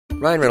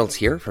Ryan Reynolds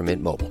here from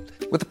Mint Mobile.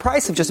 With the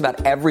price of just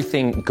about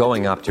everything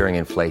going up during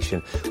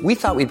inflation, we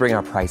thought we'd bring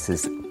our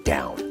prices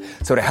down.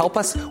 So to help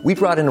us, we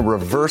brought in a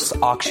reverse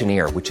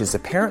auctioneer, which is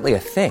apparently a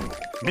thing.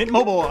 Mint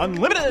Mobile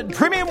Unlimited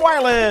Premium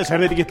Wireless. How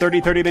to get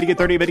 30, 30, bit to get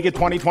 30, bit to get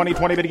 20, 20,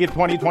 20, bit to get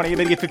 20, 20,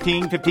 bit to get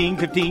 15, 15,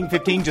 15,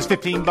 15, just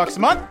 $15 a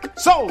month?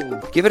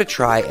 Sold! Give it a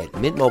try at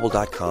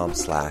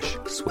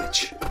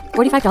mintmobile.com/switch.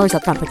 $45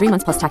 up front for 3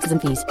 months plus taxes and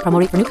fees. Promo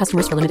rate for new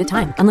customers for limited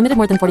time. Unlimited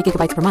more than 40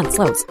 gigabytes per month.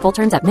 Slows full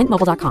terms at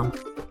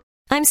mintmobile.com.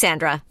 I'm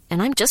Sandra,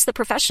 and I'm just the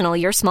professional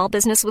your small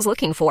business was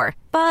looking for.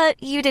 But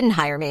you didn't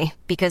hire me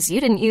because you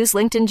didn't use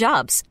LinkedIn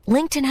Jobs.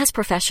 LinkedIn has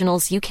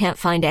professionals you can't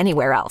find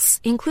anywhere else,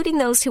 including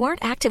those who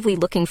aren't actively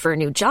looking for a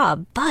new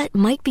job, but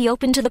might be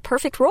open to the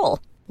perfect role,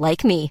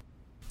 like me.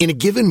 In a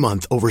given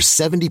month, over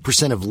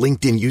 70% of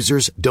LinkedIn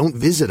users don't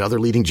visit other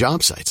leading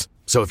job sites.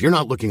 So if you're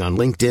not looking on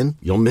LinkedIn,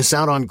 you'll miss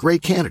out on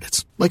great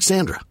candidates like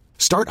Sandra.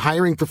 Start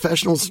hiring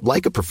professionals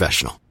like a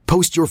professional.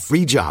 Post your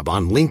free job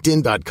on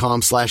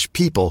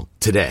linkedin.com/people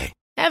today.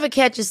 Ever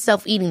catch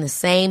yourself eating the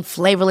same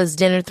flavorless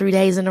dinner 3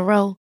 days in a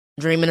row?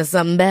 Dreaming of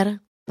something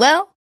better?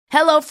 Well,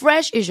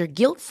 HelloFresh is your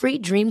guilt-free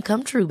dream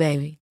come true,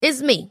 baby.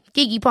 It's me,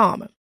 Keke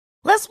Palmer.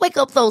 Let's wake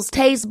up those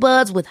taste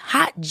buds with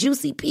hot,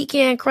 juicy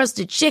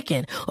pecan-crusted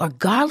chicken or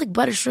garlic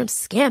butter shrimp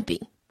scampi.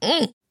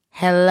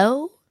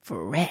 Hello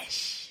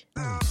Fresh.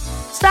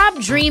 Stop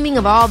dreaming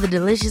of all the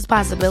delicious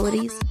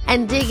possibilities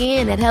and dig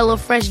in at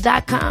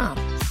HelloFresh.com.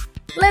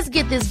 Let's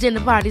get this dinner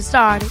party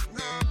started.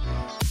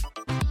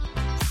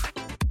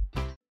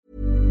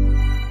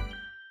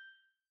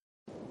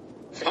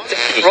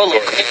 Roll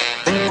it.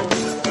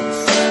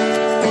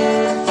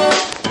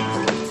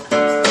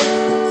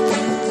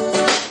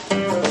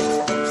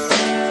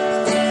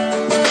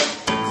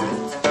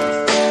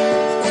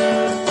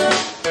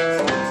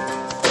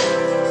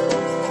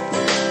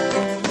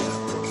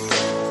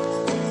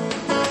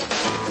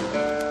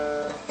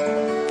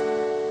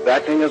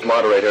 Acting as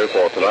moderator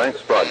for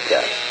tonight's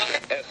broadcast.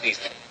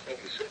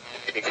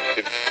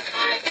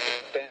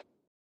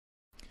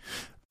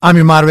 I'm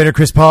your moderator,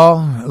 Chris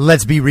Paul.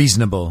 Let's be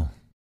reasonable.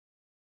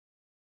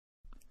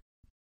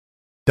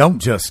 Don't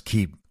just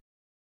keep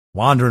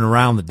wandering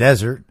around the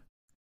desert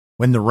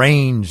when the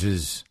range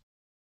is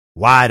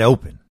wide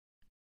open.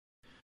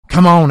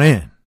 Come on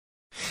in.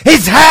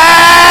 It's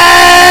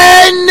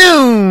high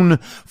noon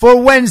for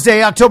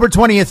Wednesday, October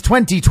 20th,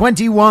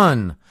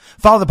 2021.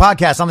 Follow the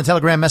podcast on the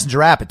Telegram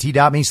Messenger app at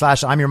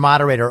t.me/I'm your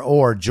moderator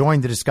or join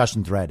the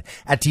discussion thread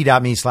at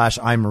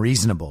t.me/I'm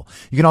reasonable.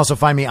 You can also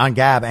find me on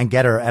Gab and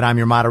Getter at I'm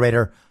your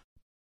moderator.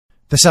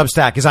 The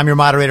Substack is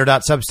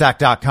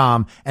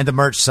I'mYourModerator.substack.com and the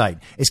merch site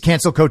is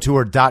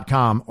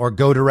cancelcouture.com or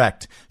go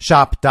direct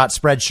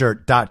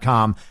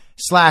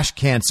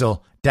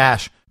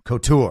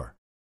shop.spreadshirt.com/cancel-couture.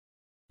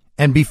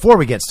 And before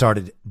we get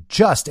started,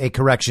 just a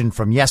correction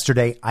from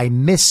yesterday. I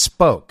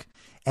misspoke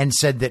and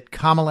said that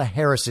Kamala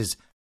Harris's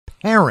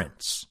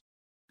parents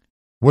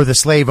were the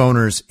slave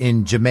owners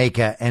in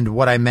Jamaica, and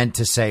what I meant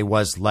to say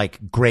was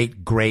like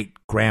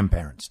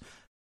great-great-grandparents.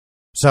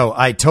 So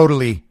I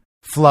totally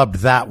flubbed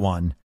that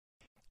one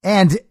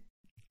and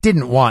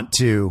didn't want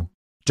to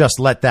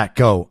just let that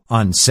go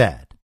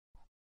unsaid.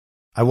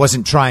 I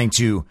wasn't trying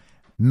to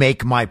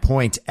make my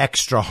point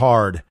extra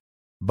hard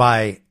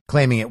by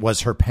claiming it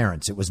was her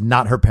parents. It was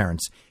not her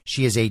parents.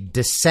 She is a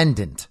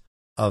descendant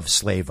of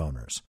slave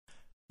owners.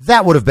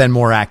 That would have been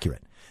more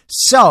accurate.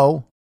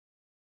 So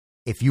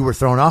if you were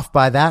thrown off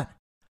by that,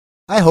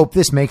 I hope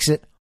this makes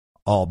it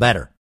all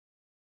better.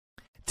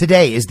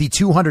 Today is the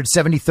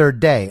 273rd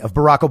day of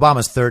Barack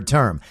Obama's third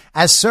term,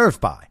 as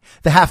served by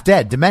the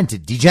half-dead,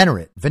 demented,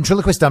 degenerate,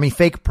 ventriloquist dummy,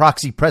 fake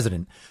proxy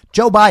president,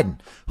 Joe Biden,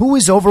 who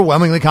is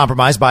overwhelmingly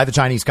compromised by the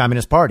Chinese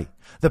Communist Party,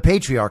 the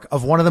patriarch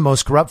of one of the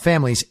most corrupt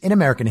families in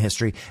American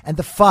history, and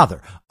the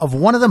father of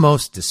one of the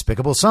most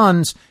despicable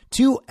sons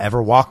to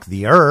ever walk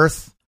the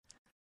earth.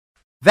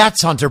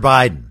 That's Hunter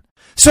Biden.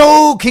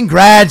 So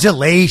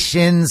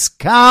congratulations,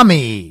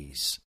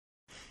 commies.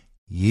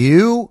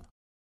 You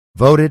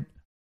voted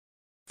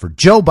for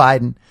Joe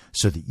Biden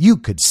so that you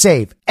could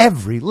save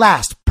every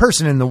last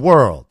person in the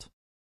world.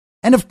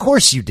 And of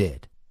course you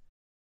did.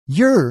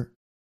 You're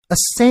a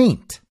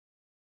saint.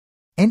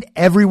 And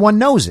everyone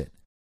knows it.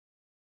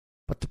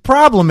 But the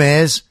problem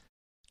is,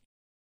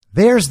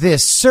 there's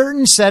this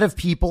certain set of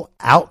people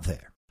out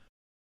there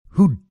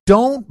who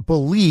don't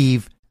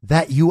believe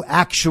that you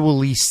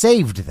actually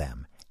saved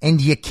them.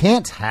 And you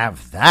can't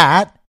have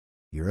that.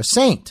 You're a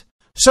saint.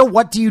 So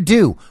what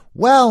do?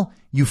 Well,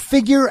 you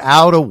figure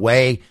out a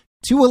way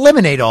to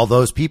eliminate all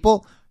those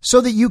people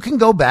so that you can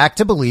go back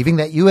to believing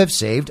that you have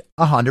saved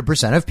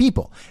 100% of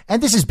people.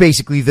 And this is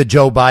basically the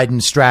Joe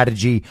Biden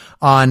strategy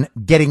on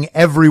getting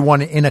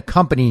everyone in a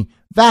company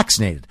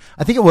vaccinated.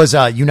 I think it was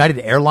United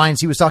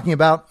Airlines he was talking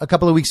about a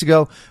couple of weeks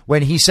ago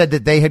when he said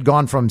that they had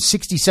gone from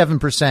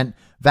 67%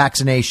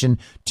 vaccination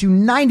to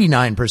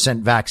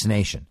 99%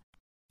 vaccination.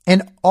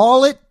 And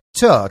all it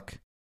took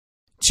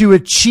to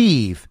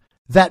achieve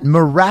that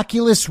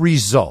miraculous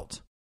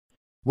result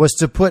was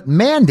to put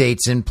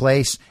mandates in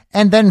place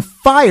and then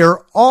fire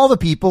all the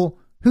people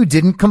who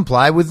didn't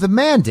comply with the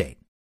mandate.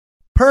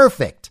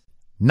 Perfect.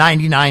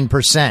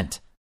 99%.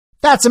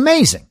 That's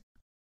amazing.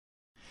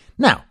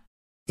 Now,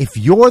 if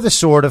you're the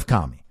sort of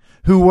commie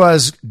who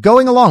was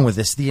going along with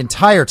this the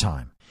entire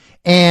time,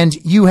 and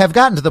you have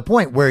gotten to the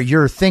point where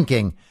you're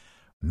thinking,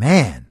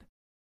 man,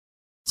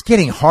 it's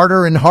getting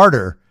harder and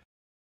harder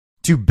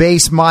to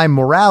base my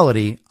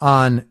morality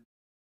on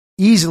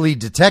easily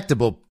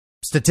detectable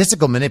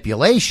statistical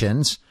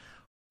manipulations,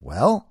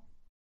 well,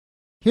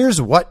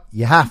 here's what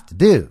you have to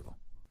do.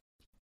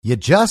 You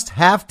just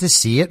have to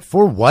see it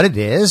for what it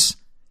is,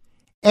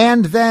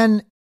 and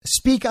then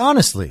speak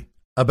honestly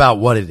about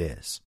what it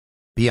is.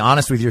 Be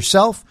honest with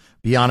yourself,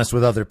 be honest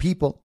with other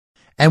people,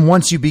 and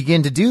once you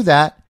begin to do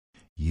that,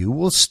 you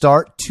will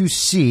start to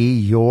see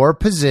your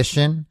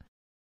position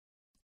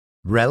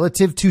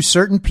relative to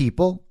certain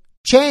people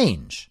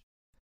change.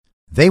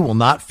 They will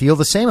not feel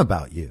the same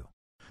about you.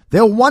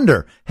 They'll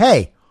wonder,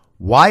 hey,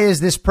 why is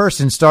this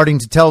person starting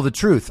to tell the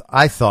truth?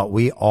 I thought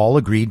we all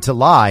agreed to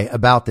lie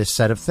about this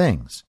set of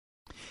things.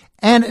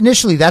 And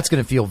initially, that's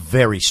going to feel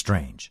very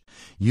strange.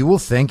 You will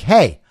think,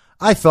 hey,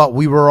 I thought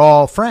we were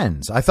all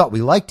friends. I thought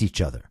we liked each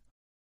other.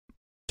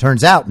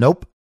 Turns out,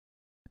 nope.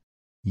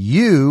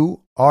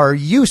 You are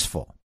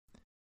useful.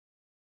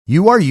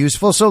 You are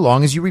useful so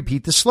long as you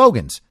repeat the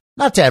slogans.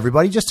 Not to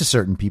everybody, just to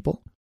certain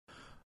people.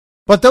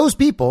 But those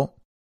people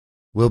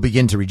will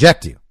begin to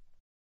reject you.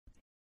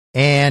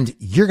 And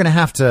you're going to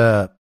have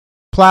to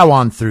plow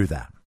on through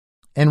that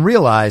and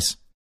realize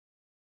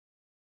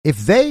if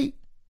they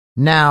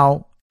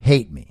now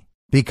hate me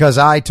because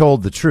I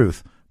told the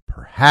truth,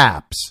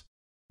 perhaps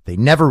they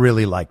never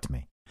really liked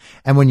me.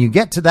 And when you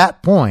get to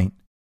that point,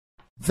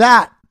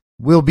 that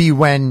will be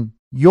when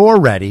you're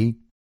ready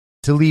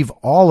to leave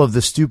all of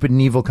the stupid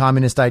and evil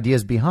communist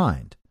ideas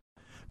behind.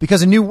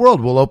 Because a new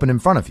world will open in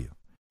front of you.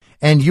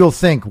 And you'll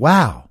think,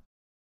 wow,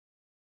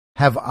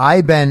 have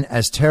I been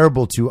as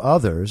terrible to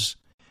others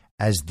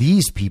as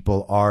these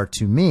people are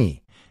to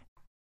me?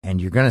 And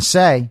you're going to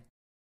say,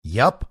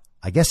 yup,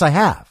 I guess I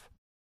have.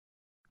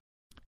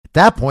 At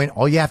that point,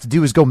 all you have to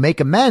do is go make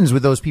amends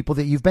with those people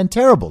that you've been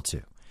terrible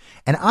to.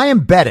 And I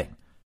am betting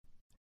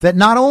that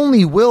not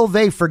only will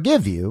they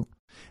forgive you,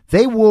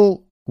 they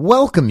will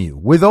welcome you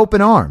with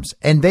open arms.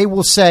 And they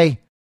will say,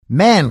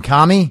 man,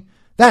 commie,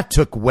 that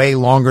took way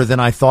longer than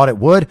I thought it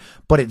would,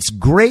 but it's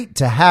great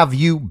to have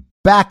you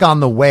back on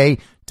the way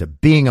to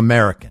being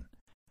American.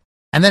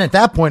 And then at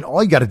that point,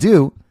 all you got to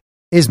do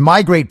is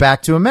migrate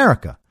back to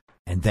America.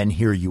 And then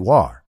here you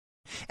are.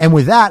 And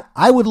with that,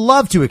 I would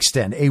love to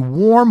extend a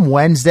warm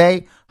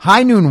Wednesday,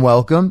 high noon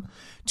welcome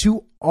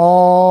to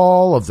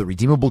all of the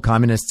redeemable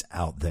communists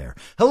out there.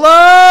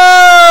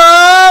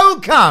 Hello,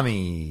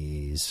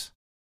 commies.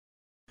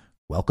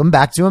 Welcome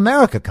back to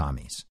America,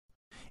 commies.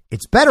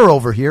 It's better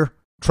over here.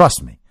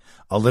 Trust me.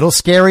 A little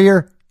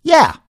scarier?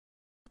 Yeah.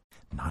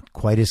 Not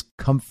quite as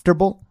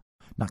comfortable?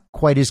 Not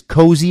quite as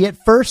cozy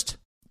at first?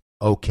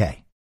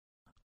 Okay.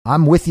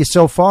 I'm with you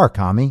so far,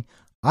 commie.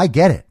 I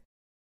get it.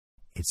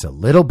 It's a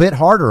little bit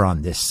harder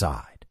on this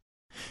side.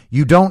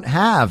 You don't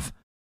have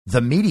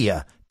the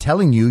media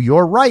telling you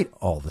you're right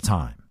all the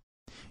time.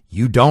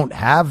 You don't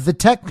have the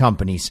tech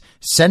companies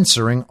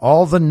censoring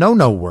all the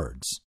no-no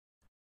words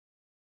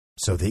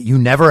so that you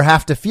never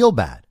have to feel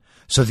bad,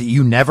 so that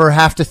you never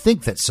have to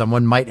think that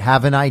someone might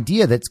have an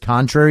idea that's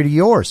contrary to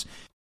yours.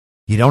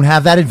 You don't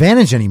have that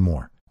advantage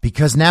anymore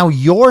because now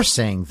you're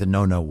saying the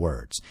no-no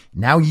words.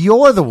 Now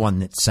you're the one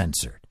that's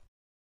censored.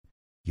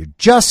 You're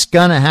just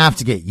going to have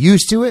to get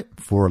used to it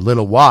for a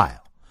little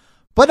while,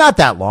 but not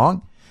that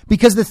long,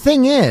 because the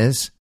thing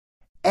is,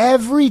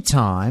 every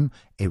time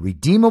a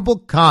redeemable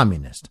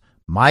communist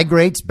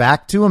migrates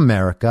back to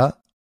America,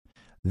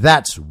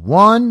 that's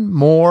one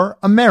more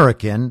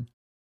American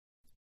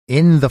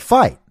in the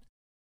fight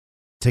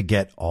to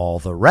get all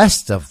the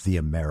rest of the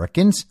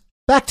Americans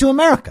back to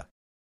America.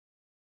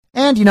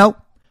 And, you know,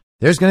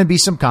 there's going to be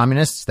some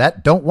communists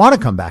that don't want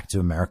to come back to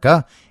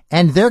America,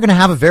 and they're going to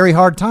have a very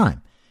hard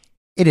time.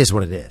 It is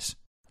what it is.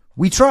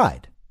 We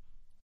tried.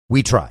 We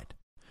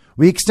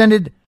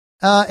extended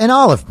an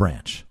olive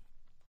branch.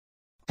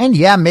 And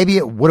yeah, maybe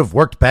it would have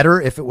worked better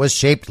if it was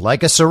shaped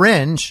like a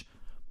syringe,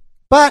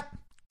 but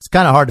it's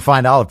kind of hard to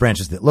find olive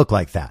branches that look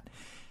like that.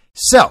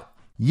 So,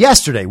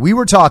 yesterday we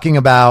were talking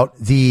about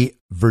the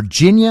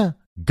Virginia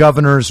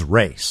governor's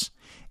race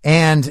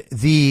and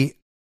the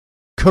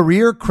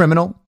career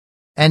criminal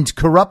and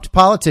corrupt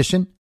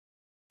politician,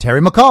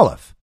 Terry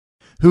McAuliffe,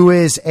 who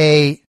is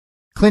a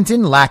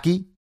Clinton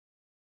lackey,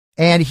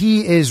 and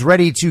he is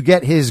ready to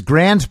get his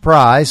grand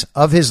prize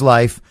of his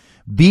life,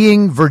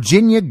 being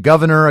Virginia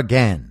governor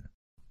again.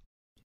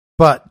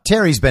 But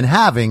Terry's been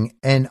having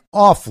an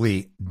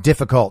awfully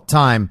difficult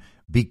time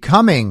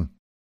becoming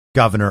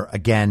governor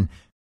again,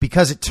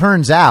 because it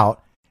turns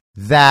out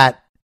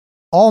that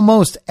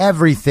almost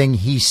everything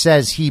he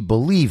says he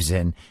believes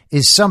in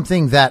is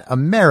something that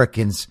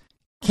Americans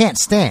can't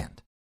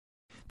stand.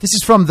 This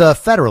is from the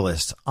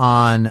Federalist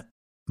on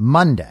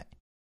Monday.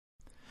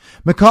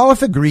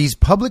 McAuliffe agrees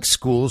public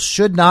schools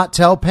should not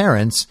tell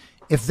parents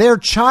if their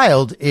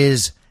child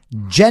is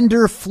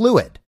gender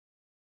fluid.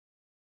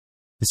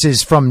 This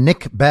is from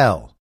Nick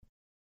Bell.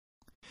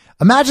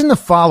 Imagine the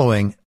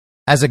following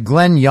as a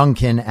Glenn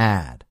Youngkin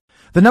ad.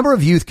 The number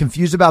of youth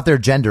confused about their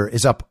gender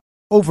is up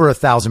over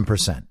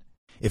 1,000%.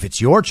 If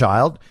it's your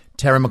child,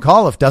 Terry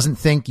McAuliffe doesn't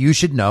think you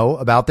should know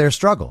about their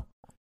struggle.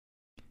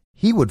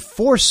 He would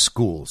force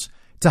schools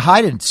to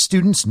hide a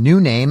student's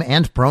new name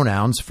and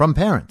pronouns from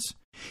parents.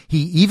 He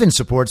even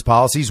supports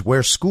policies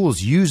where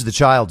schools use the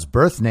child's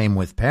birth name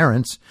with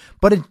parents,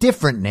 but a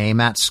different name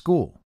at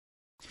school.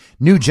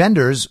 New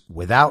genders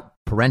without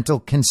parental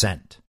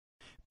consent.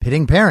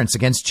 Pitting parents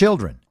against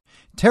children.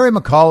 Terry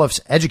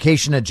McAuliffe's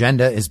education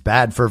agenda is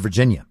bad for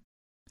Virginia.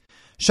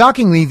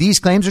 Shockingly, these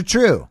claims are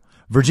true.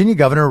 Virginia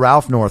Governor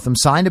Ralph Northam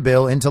signed a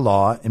bill into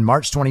law in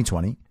March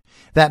 2020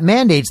 that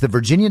mandates the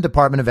Virginia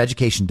Department of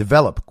Education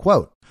develop,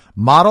 quote,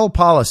 model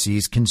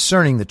policies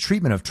concerning the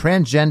treatment of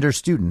transgender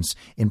students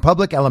in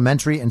public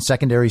elementary and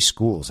secondary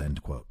schools,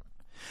 end quote.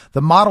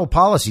 The model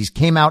policies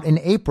came out in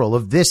April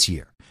of this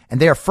year, and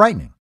they are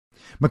frightening.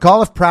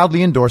 McAuliffe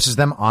proudly endorses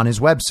them on his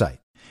website.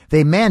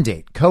 They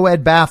mandate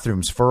co-ed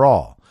bathrooms for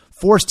all,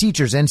 force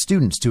teachers and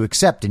students to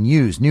accept and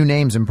use new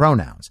names and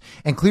pronouns,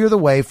 and clear the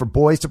way for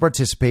boys to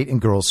participate in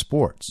girls'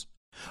 sports.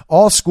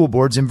 All school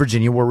boards in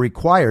Virginia were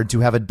required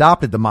to have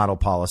adopted the model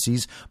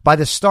policies by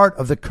the start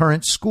of the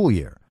current school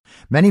year.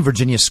 Many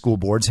Virginia school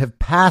boards have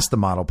passed the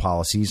model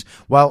policies,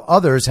 while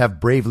others have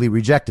bravely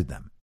rejected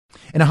them.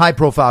 In a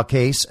high-profile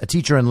case, a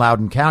teacher in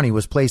Loudoun County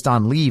was placed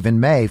on leave in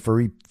May for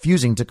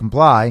refusing to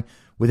comply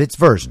with its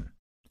version.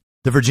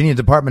 The Virginia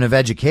Department of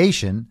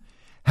Education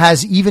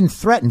has even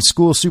threatened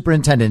school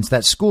superintendents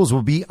that schools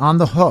will be on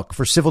the hook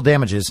for civil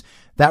damages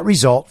that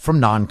result from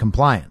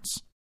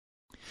non-compliance.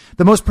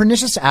 The most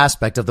pernicious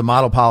aspect of the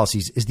model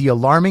policies is the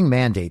alarming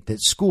mandate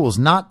that schools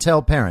not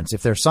tell parents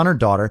if their son or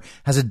daughter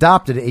has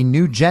adopted a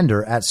new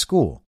gender at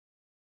school.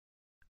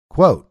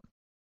 Quote,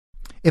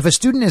 if a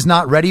student is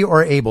not ready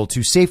or able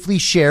to safely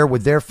share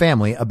with their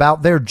family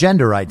about their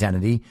gender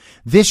identity,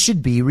 this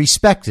should be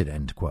respected,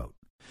 end quote.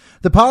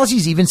 The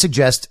policies even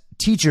suggest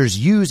teachers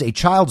use a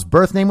child's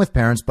birth name with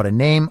parents but a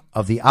name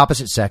of the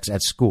opposite sex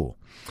at school.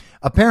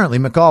 Apparently,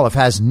 McAuliffe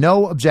has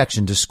no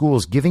objection to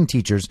schools giving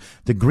teachers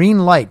the green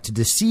light to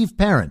deceive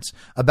parents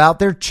about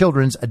their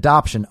children's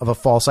adoption of a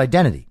false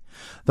identity.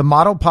 The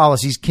model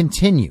policies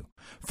continue.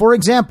 For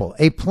example,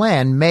 a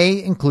plan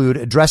may include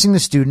addressing the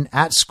student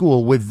at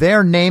school with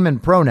their name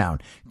and pronoun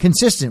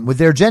consistent with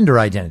their gender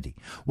identity,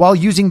 while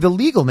using the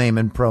legal name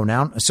and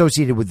pronoun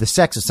associated with the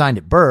sex assigned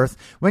at birth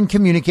when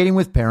communicating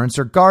with parents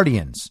or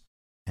guardians.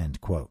 End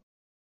quote.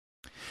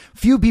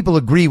 Few people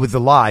agree with the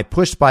lie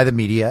pushed by the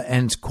media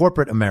and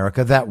corporate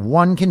America that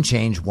one can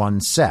change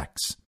one's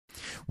sex.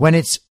 When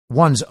it's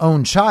one's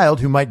own child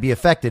who might be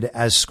affected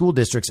as school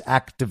districts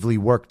actively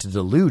work to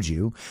delude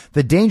you,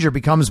 the danger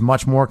becomes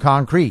much more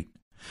concrete.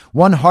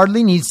 One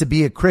hardly needs to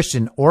be a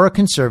Christian or a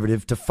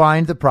conservative to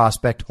find the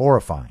prospect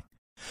horrifying.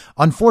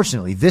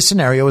 Unfortunately, this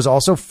scenario is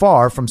also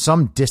far from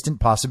some distant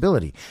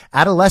possibility.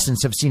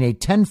 Adolescents have seen a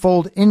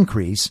tenfold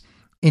increase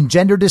in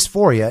gender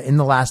dysphoria in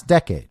the last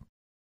decade.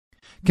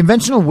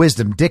 Conventional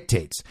wisdom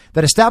dictates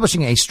that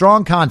establishing a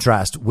strong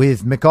contrast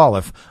with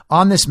McAuliffe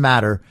on this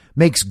matter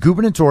makes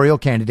gubernatorial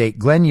candidate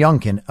Glenn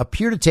Youngkin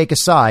appear to take a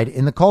side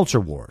in the culture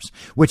wars,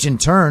 which in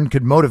turn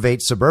could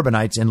motivate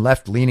suburbanites in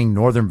left-leaning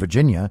Northern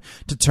Virginia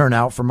to turn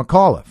out for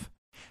McAuliffe.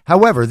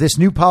 However, this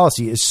new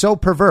policy is so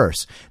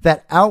perverse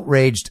that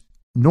outraged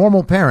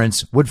normal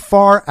parents would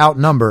far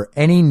outnumber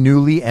any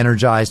newly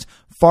energized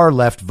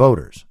far-left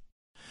voters.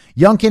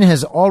 Youngkin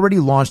has already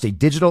launched a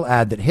digital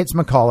ad that hits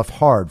McAuliffe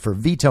hard for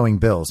vetoing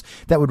bills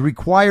that would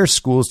require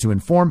schools to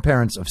inform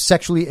parents of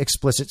sexually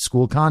explicit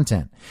school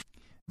content.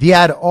 The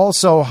ad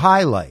also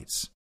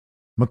highlights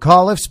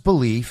McAuliffe's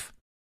belief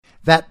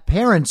that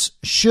parents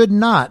should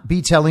not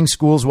be telling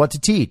schools what to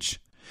teach.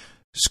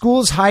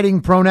 Schools hiding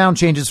pronoun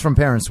changes from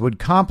parents would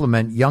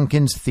complement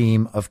Youngkin's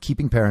theme of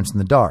keeping parents in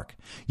the dark.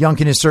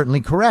 Youngkin is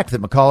certainly correct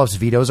that McAuliffe's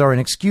vetoes are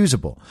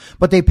inexcusable,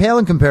 but they pale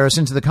in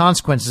comparison to the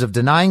consequences of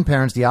denying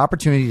parents the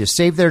opportunity to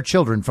save their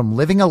children from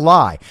living a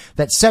lie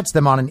that sets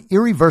them on an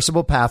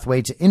irreversible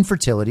pathway to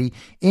infertility,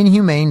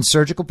 inhumane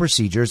surgical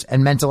procedures,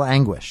 and mental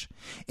anguish.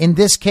 In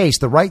this case,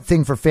 the right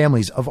thing for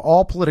families of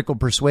all political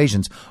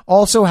persuasions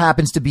also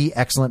happens to be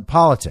excellent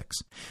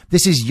politics.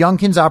 This is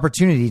Youngkin's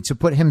opportunity to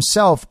put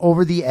himself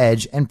over the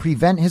edge and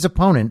prevent his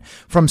opponent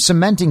from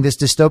cementing this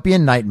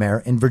dystopian nightmare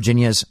in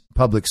Virginia's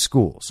public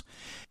schools.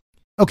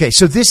 Okay,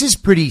 so this is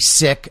pretty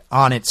sick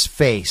on its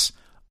face,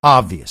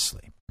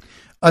 obviously,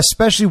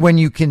 especially when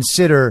you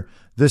consider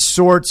the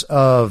sorts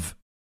of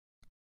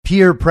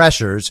peer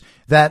pressures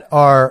that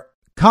are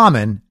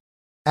common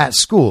at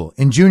school,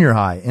 in junior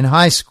high, in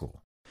high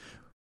school.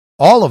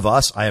 All of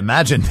us, I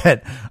imagine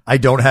that I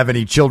don't have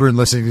any children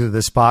listening to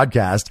this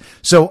podcast,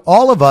 so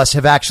all of us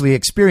have actually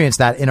experienced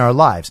that in our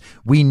lives.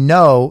 We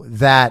know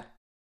that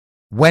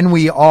when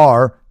we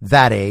are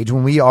that age,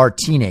 when we are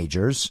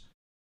teenagers,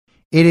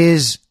 it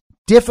is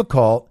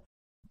difficult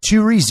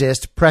to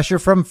resist pressure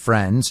from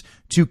friends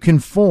to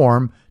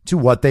conform to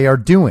what they are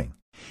doing.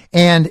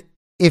 And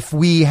if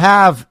we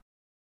have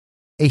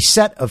a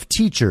set of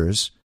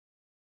teachers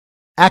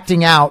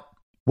acting out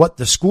what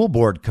the school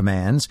board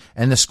commands,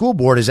 and the school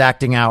board is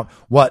acting out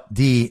what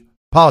the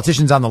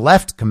politicians on the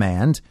left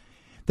command,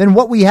 then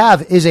what we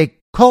have is a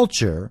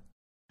culture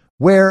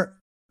where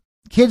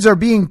kids are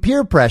being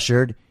peer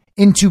pressured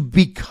into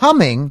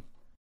becoming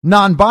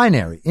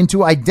non-binary,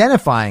 into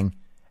identifying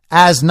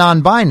as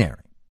non-binary.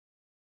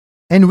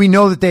 And we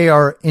know that they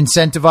are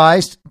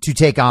incentivized to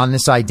take on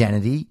this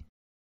identity.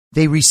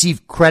 They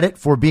receive credit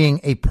for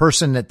being a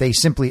person that they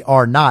simply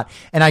are not.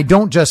 And I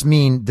don't just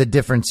mean the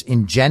difference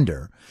in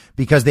gender,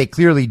 because they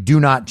clearly do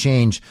not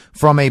change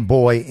from a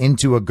boy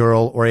into a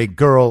girl or a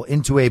girl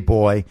into a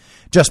boy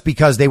just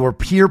because they were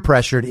peer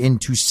pressured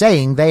into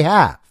saying they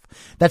have.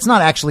 That's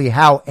not actually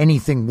how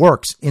anything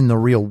works in the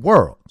real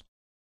world.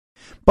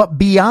 But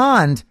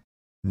beyond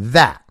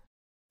that,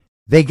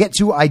 they get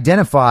to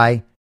identify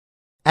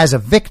as a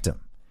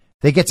victim.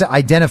 They get to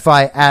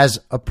identify as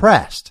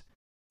oppressed.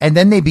 And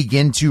then they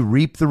begin to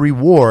reap the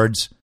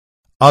rewards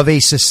of a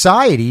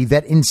society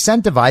that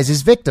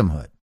incentivizes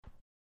victimhood.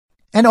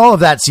 And all of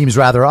that seems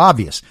rather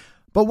obvious.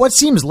 But what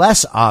seems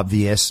less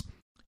obvious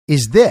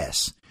is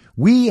this.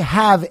 We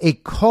have a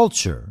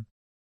culture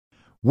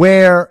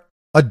where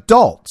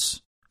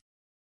adults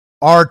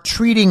are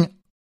treating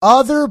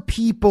other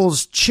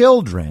people's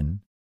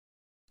children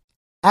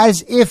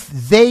as if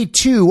they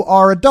too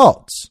are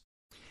adults,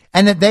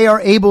 and that they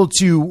are able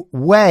to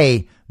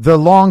weigh the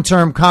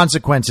long-term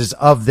consequences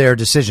of their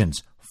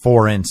decisions,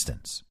 for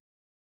instance,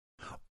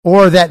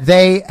 or that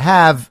they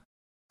have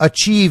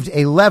achieved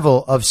a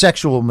level of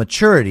sexual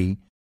maturity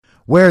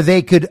where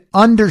they could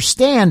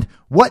understand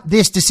what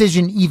this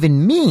decision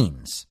even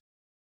means.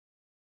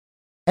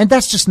 And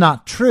that's just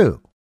not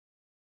true.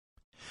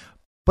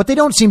 But they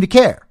don't seem to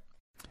care,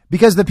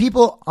 because the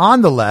people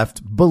on the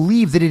left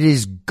believe that it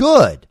is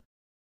good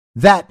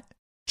that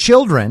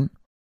children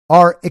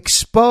are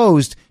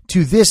exposed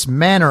to this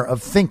manner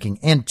of thinking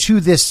and to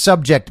this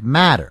subject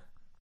matter.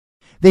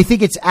 They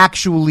think it's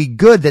actually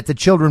good that the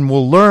children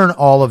will learn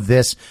all of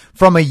this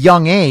from a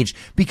young age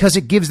because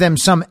it gives them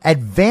some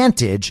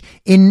advantage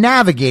in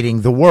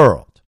navigating the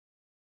world.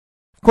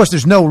 Of course,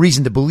 there's no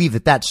reason to believe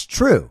that that's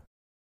true.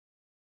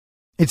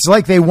 It's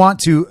like they want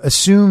to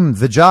assume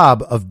the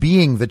job of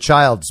being the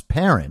child's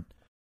parent,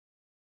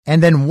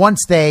 and then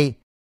once they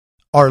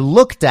are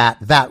looked at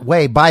that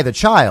way by the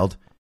child,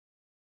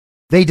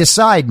 they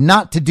decide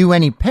not to do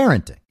any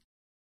parenting.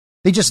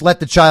 They just let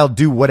the child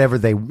do whatever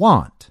they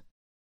want.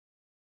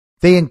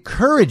 They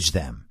encourage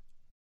them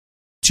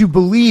to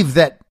believe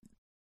that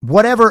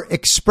whatever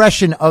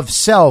expression of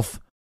self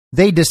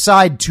they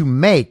decide to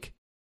make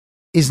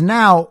is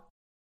now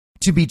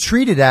to be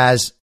treated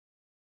as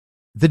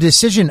the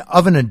decision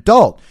of an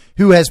adult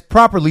who has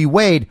properly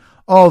weighed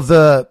all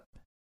the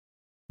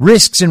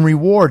risks and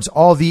rewards,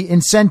 all the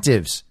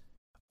incentives,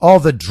 all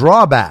the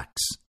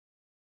drawbacks.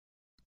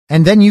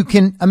 And then you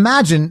can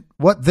imagine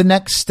what the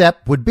next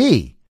step would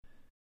be.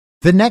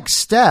 The next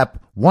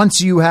step,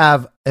 once you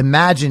have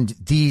imagined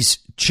these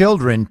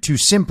children to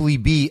simply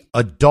be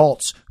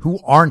adults who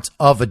aren't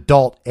of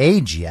adult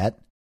age yet,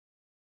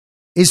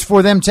 is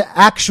for them to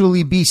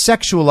actually be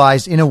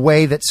sexualized in a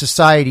way that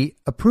society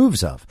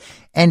approves of.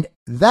 And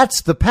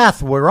that's the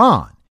path we're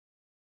on.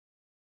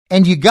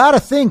 And you got to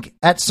think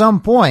at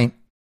some point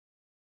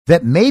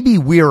that maybe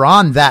we're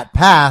on that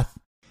path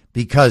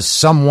because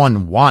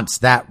someone wants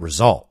that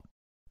result.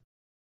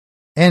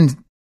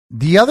 And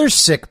the other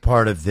sick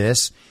part of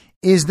this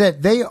is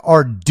that they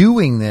are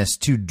doing this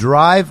to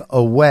drive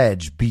a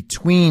wedge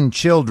between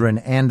children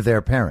and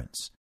their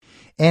parents.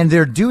 And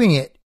they're doing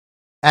it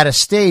at a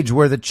stage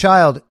where the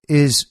child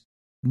is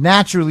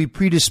naturally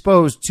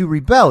predisposed to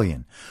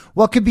rebellion.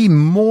 What could be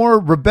more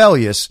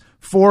rebellious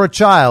for a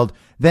child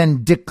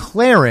than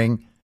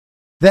declaring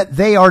that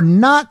they are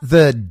not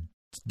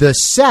the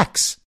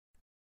sex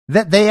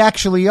that they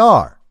actually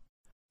are?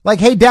 Like,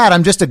 hey, Dad,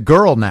 I'm just a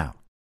girl now.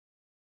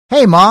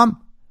 Hey,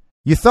 Mom,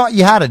 you thought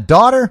you had a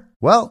daughter?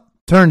 Well,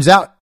 turns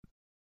out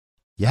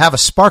you have a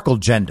sparkle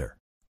gender.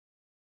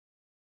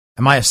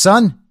 Am I a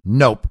son?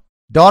 Nope.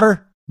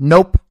 Daughter?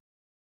 Nope.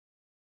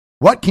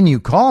 What can you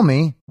call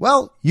me?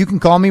 Well, you can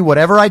call me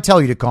whatever I tell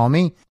you to call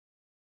me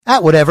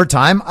at whatever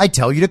time I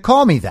tell you to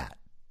call me that.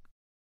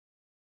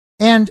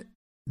 And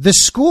the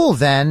school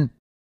then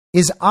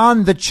is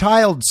on the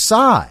child's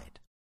side.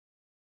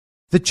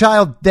 The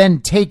child then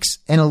takes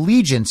an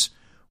allegiance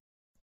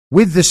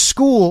with the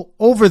school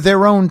over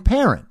their own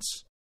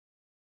parents.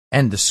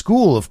 And the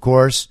school, of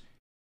course,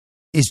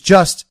 is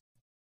just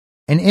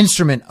an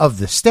instrument of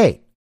the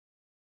state.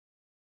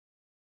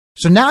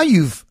 So now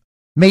you've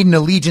made an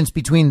allegiance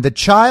between the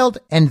child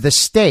and the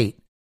state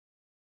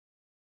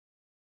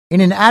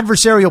in an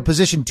adversarial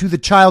position to the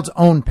child's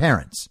own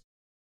parents.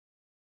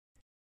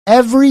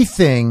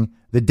 Everything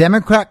the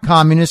Democrat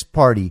Communist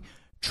Party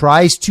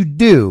tries to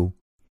do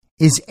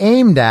is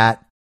aimed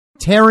at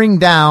tearing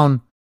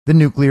down the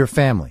nuclear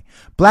family.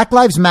 Black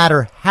Lives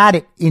Matter had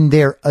it in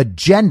their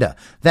agenda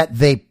that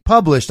they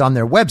published on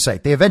their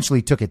website. They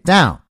eventually took it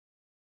down.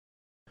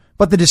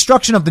 But the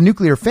destruction of the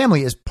nuclear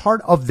family is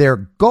part of their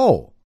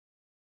goal.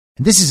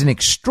 And this is an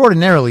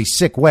extraordinarily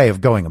sick way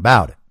of going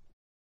about it.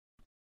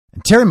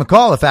 And Terry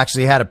McAuliffe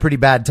actually had a pretty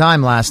bad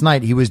time last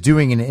night. He was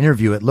doing an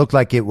interview. It looked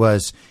like it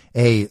was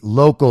a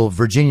local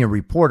Virginia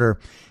reporter.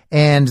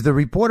 And the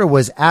reporter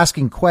was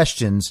asking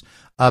questions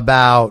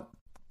about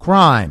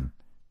crime,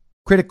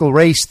 critical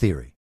race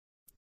theory,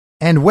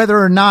 and whether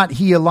or not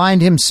he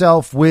aligned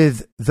himself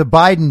with the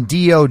Biden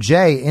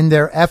DOJ in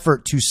their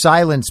effort to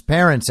silence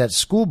parents at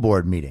school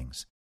board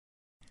meetings.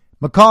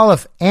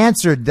 McAuliffe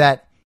answered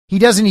that he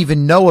doesn't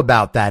even know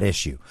about that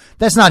issue.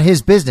 That's not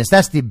his business.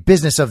 That's the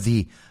business of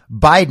the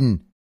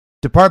Biden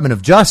Department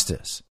of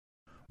Justice.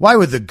 Why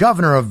would the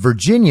governor of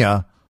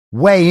Virginia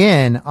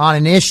weigh in on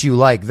an issue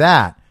like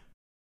that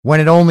when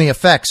it only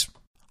affects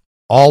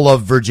all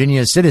of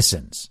Virginia's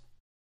citizens?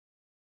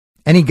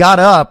 And he got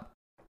up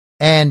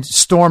and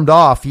stormed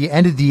off. He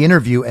ended the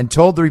interview and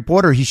told the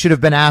reporter he should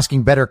have been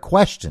asking better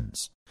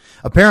questions.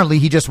 Apparently,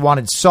 he just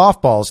wanted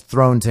softballs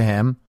thrown to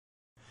him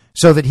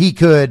so that he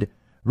could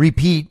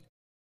repeat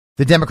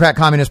the Democrat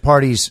Communist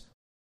Party's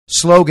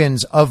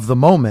slogans of the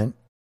moment,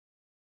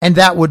 and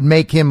that would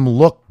make him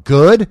look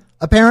good,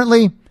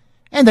 apparently,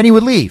 and then he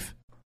would leave.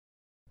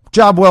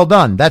 Job well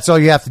done. That's all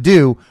you have to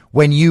do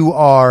when you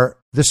are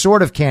the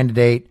sort of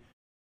candidate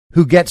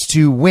who gets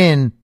to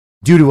win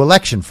due to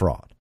election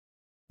fraud.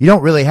 You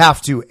don't really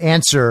have to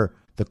answer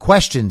the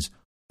questions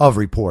of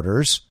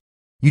reporters.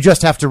 You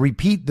just have to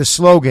repeat the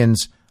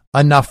slogans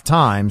enough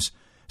times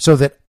so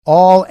that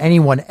all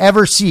anyone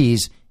ever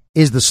sees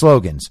is the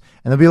slogans.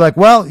 And they'll be like,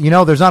 well, you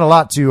know, there's not a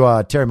lot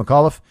to Terry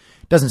McAuliffe.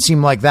 Doesn't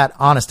seem like that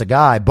honest a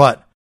guy,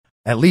 but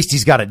at least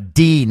he's got a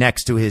D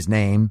next to his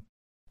name.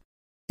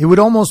 It would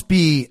almost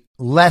be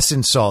less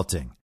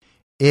insulting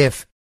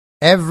if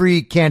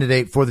every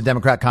candidate for the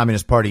Democrat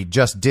Communist Party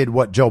just did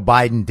what Joe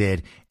Biden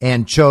did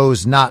and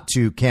chose not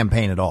to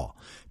campaign at all.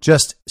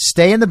 Just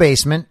stay in the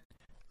basement,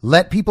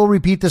 let people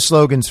repeat the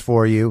slogans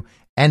for you,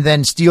 and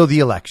then steal the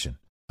election.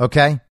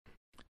 Okay?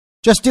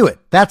 Just do it.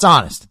 That's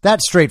honest.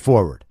 That's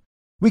straightforward.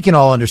 We can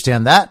all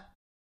understand that.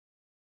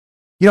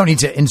 You don't need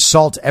to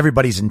insult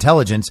everybody's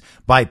intelligence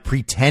by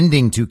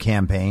pretending to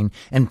campaign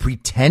and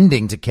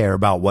pretending to care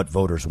about what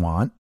voters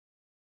want.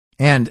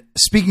 And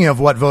speaking of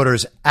what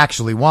voters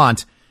actually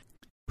want,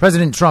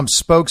 President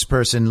Trump's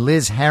spokesperson,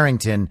 Liz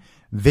Harrington,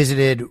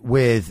 visited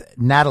with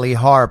Natalie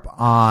Harp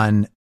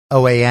on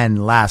OAN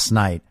last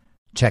night.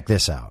 Check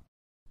this out.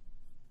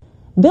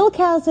 Bill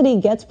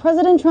Cassidy gets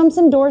President Trump's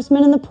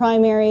endorsement in the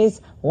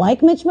primaries.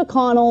 Like Mitch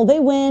McConnell, they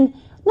win.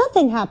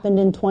 Nothing happened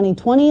in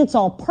 2020. It's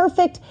all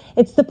perfect.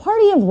 It's the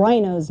party of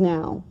rhinos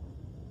now.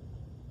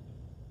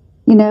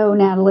 You know,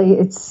 Natalie,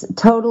 it's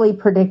totally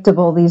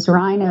predictable. These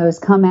rhinos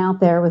come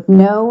out there with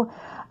no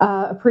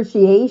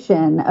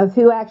appreciation of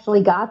who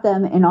actually got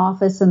them in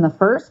office in the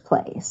first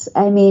place.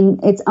 I mean,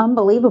 it's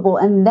unbelievable.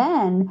 And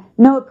then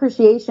no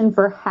appreciation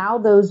for how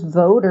those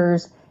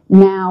voters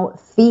now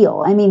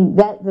feel. I mean,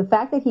 that the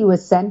fact that he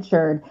was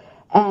censured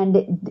and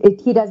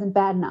he doesn't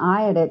bat an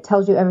eye at it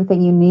tells you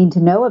everything you need to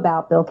know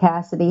about Bill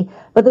Cassidy.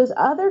 But those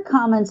other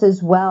comments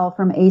as well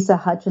from Asa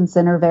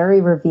Hutchinson are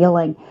very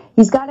revealing.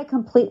 He's got it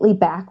completely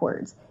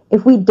backwards.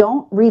 If we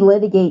don't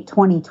relitigate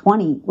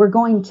 2020, we're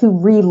going to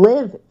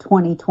relive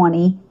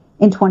 2020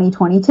 in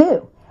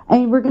 2022. I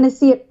mean, we're going to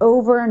see it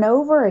over and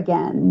over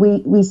again.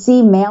 We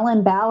see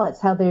mail-in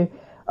ballots, how they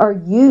are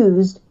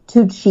used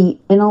to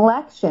cheat in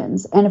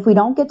elections. And if we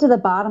don't get to the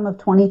bottom of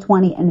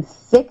 2020 and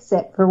fix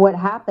it for what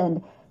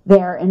happened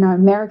there in our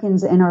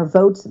Americans and our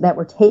votes that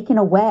were taken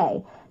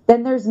away,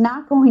 then there's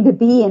not going to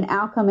be an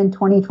outcome in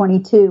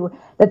 2022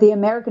 that the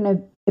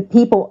American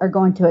people are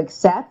going to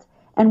accept.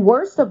 And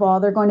worst of all,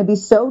 they're going to be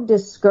so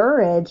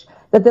discouraged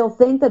that they'll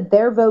think that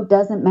their vote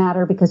doesn't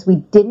matter because we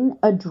didn't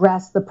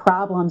address the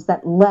problems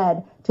that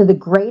led to the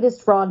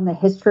greatest fraud in the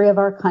history of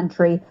our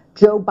country,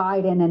 Joe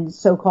Biden and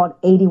so-called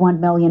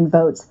 81 million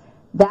votes.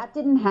 That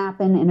didn't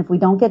happen. And if we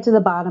don't get to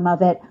the bottom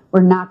of it,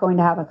 we're not going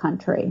to have a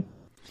country.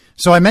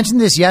 So I mentioned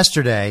this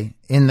yesterday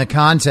in the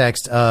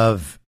context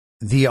of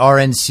the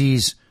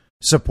RNC's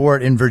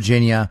support in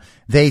Virginia.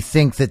 They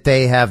think that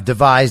they have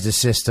devised a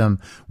system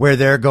where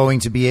they're going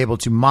to be able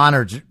to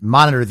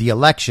monitor the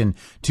election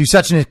to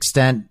such an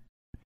extent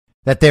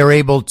that they're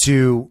able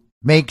to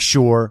make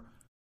sure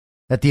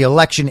that the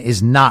election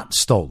is not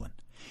stolen.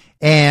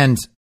 And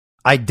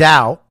I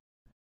doubt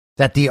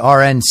that the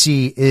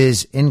RNC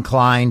is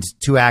inclined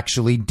to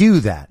actually do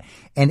that.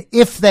 And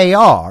if they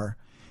are,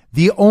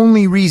 the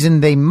only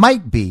reason they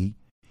might be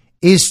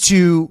is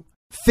to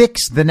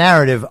fix the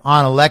narrative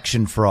on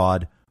election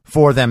fraud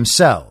for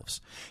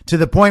themselves, to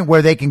the point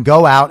where they can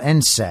go out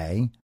and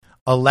say,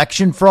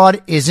 election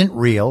fraud isn't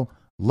real.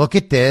 Look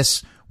at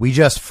this. We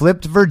just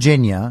flipped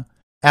Virginia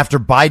after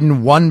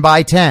Biden won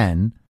by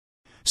 10.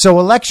 So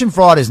election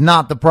fraud is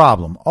not the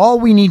problem. All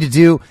we need to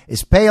do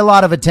is pay a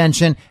lot of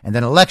attention and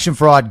then election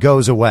fraud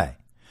goes away.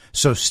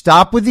 So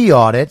stop with the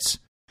audits.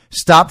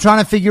 Stop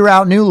trying to figure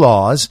out new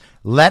laws.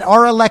 Let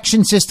our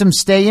election system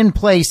stay in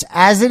place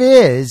as it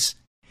is,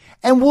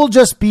 and we'll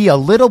just be a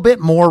little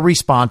bit more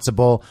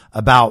responsible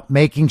about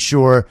making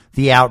sure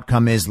the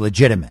outcome is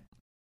legitimate.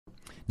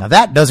 Now,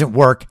 that doesn't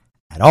work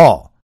at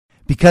all,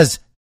 because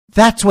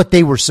that's what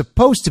they were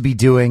supposed to be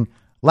doing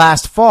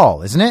last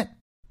fall, isn't it?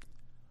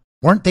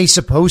 Weren't they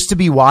supposed to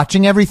be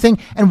watching everything?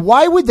 And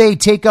why would they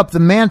take up the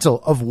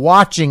mantle of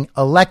watching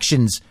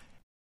elections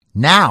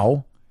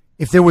now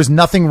if there was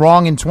nothing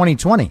wrong in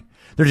 2020?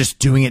 They're just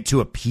doing it to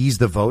appease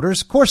the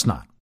voters? Of course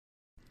not.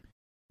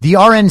 The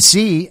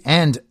RNC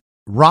and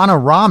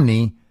Ronna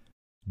Romney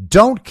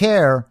don't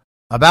care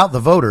about the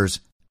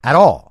voters at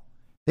all.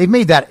 They've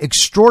made that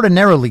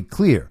extraordinarily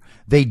clear.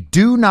 They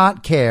do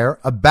not care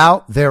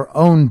about their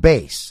own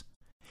base.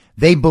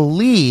 They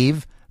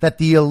believe that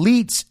the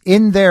elites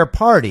in their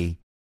party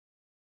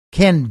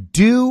can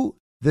do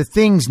the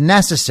things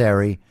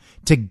necessary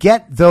to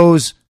get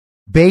those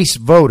base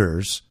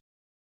voters,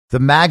 the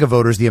MAGA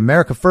voters, the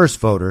America First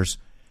voters,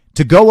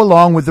 to go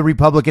along with the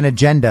Republican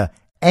agenda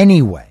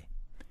anyway.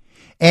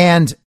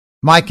 And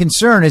my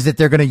concern is that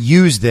they're going to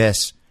use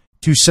this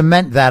to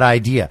cement that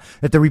idea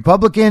that the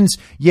Republicans,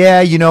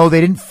 they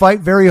didn't fight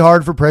very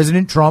hard for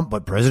President Trump,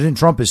 but President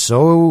Trump is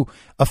so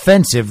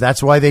offensive.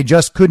 That's why they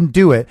just couldn't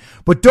do it.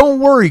 But don't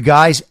worry,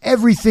 guys.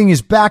 Everything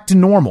is back to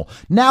normal.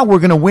 Now we're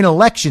going to win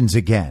elections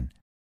again.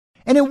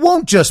 And it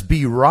won't just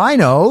be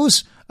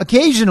rhinos.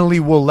 Occasionally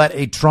we'll let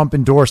a Trump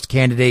endorsed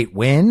candidate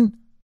win.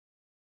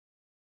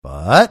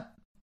 But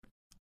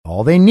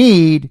all they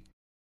need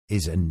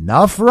is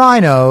enough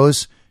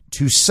rhinos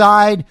to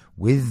side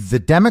with the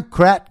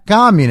Democrat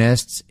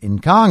communists in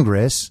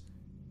Congress,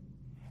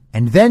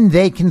 and then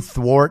they can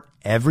thwart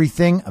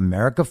everything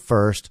America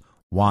First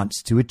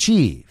wants to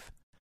achieve,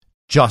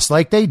 just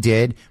like they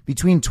did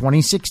between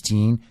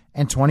 2016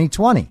 and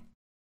 2020.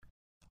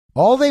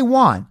 All they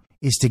want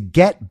is to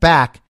get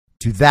back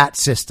to that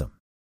system.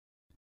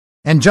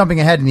 And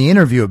jumping ahead in the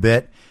interview a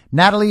bit,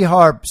 Natalie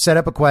Harp set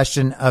up a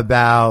question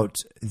about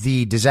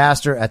the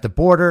disaster at the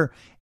border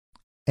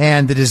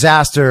and the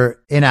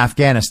disaster in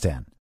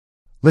Afghanistan.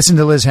 Listen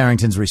to Liz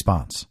Harrington's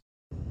response.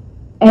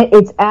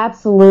 It's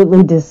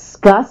absolutely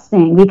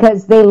disgusting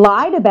because they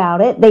lied about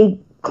it. They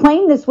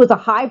claimed this was a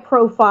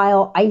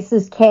high-profile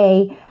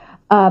ISIS-K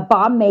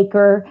bomb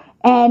maker,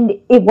 and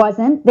it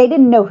wasn't. They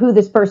didn't know who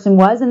this person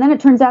was, and then it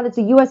turns out it's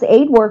a U.S.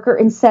 aid worker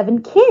and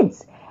 7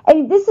 kids.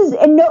 And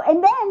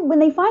then when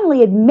they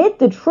finally admit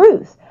the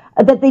truth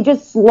that they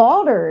just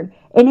slaughtered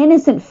an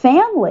innocent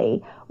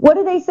family, what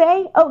do they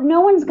say? Oh,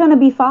 no one's going to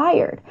be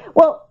fired.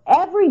 Well,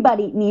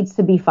 everybody needs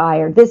to be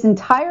fired. This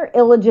entire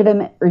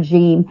illegitimate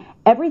regime,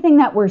 everything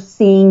that we're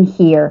seeing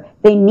here,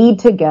 they need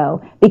to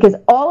go, because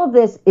all of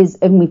this is,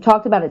 and we've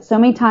talked about it so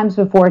many times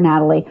before,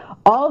 Natalie,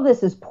 all of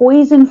this is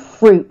poison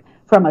fruit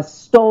from a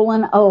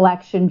stolen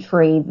election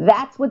tree.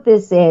 That's what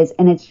this is,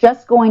 and it's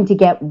just going to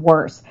get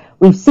worse.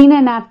 We've seen it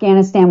in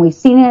Afghanistan. We've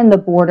seen it in the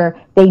border.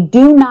 They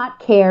do not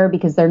care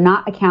because they're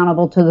not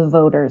accountable to the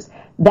voters.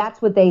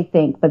 That's what they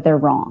think, but they're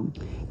wrong.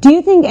 Do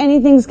you think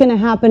anything's going to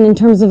happen in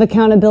terms of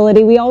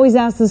accountability? We always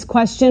ask this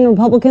question.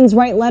 Republicans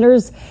write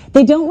letters.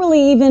 They don't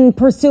really even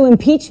pursue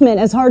impeachment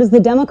as hard as the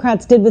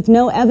Democrats did with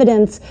no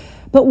evidence.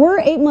 But we're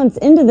 8 months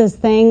into this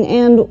thing,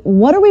 and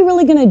what are we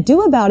really going to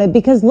do about it?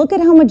 Because look at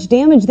how much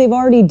damage they've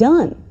already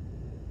done.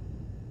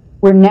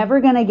 We're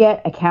never going to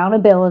get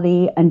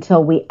accountability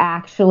until we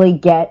actually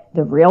get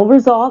the real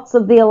results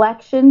of the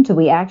election, till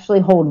we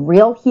actually hold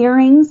real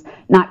hearings,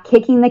 not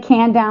kicking the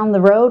can down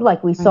the road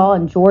like we saw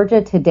in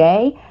Georgia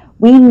today.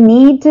 We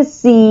need to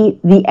see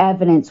the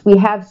evidence. We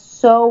have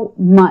so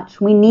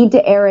much. We need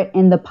to air it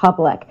in the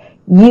public.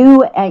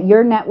 You at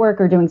your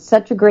network are doing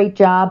such a great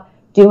job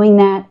doing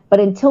that. But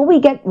until we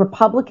get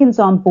Republicans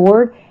on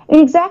board, and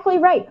exactly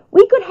right,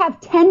 we could have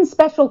 10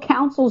 special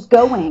counsels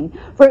going,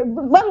 for,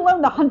 let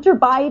alone the Hunter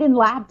Biden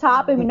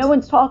laptop. I mean, no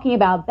one's talking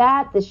about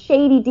that. The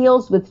shady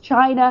deals with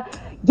China,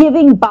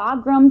 giving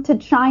Bagram to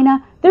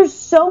China. There's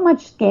so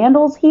much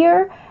scandals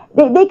here.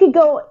 They could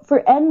go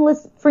for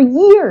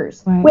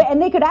years, right,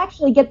 and they could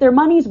actually get their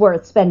money's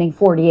worth spending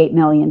 $48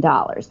 million.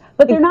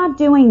 But they're not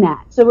doing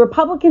that. So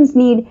Republicans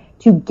need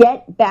to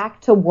get back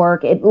to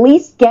work, at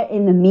least get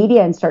in the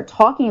media and start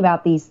talking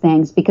about these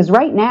things, because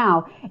right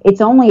now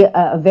it's only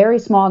a very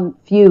small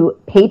few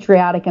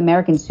patriotic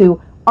Americans who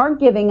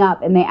aren't giving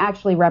up, and they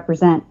actually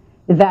represent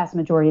the vast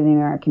majority of the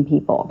American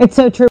people. It's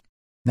so true.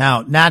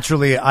 Now,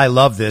 naturally, I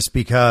love this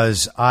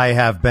because I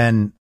have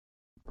been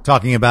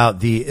talking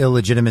about the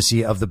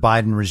illegitimacy of the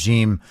Biden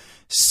regime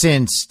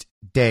since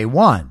day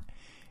one.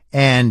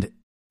 And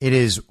it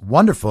is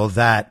wonderful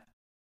that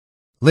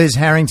Liz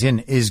Harrington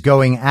is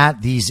going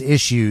at these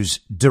issues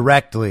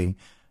directly,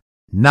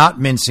 not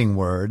mincing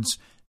words,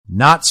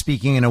 not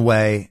speaking in a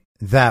way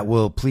that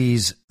will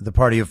please the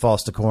Party of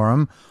False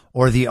Decorum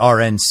or the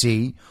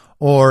RNC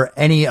or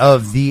any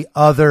of the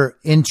other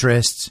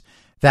interests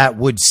that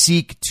would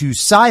seek to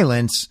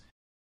silence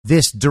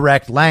this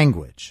direct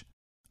language.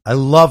 I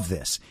love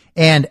this.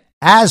 And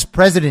as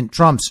President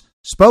Trump's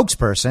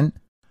spokesperson,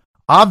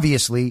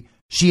 obviously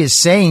she is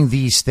saying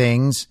these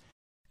things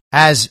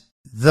as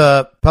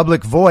the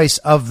public voice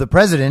of the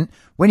president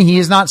when he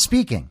is not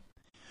speaking,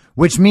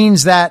 which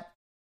means that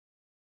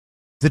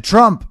the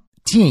Trump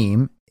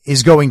team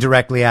is going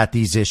directly at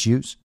these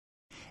issues.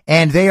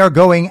 and they are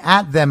going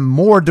at them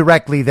more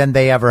directly than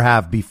they ever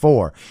have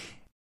before.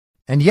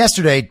 And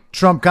yesterday,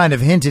 Trump kind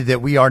of hinted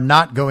that we are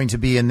not going to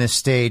be in this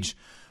stage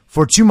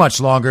for too much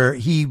longer.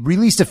 He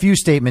released a few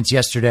statements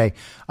yesterday.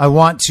 I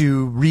want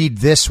to read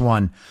this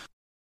one.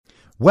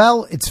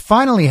 Well, it's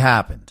finally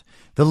happened.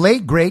 The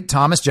late, great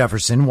Thomas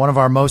Jefferson, one of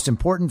our most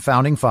important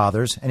founding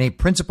fathers and a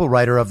principal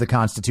writer of the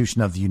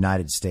Constitution of the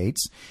United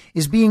States,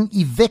 is being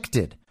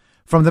evicted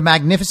from the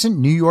magnificent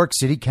New York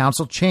City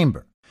Council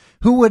chamber.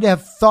 Who would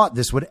have thought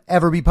this would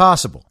ever be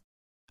possible?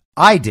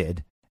 I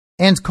did,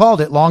 and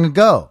called it long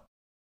ago.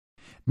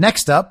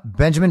 Next up,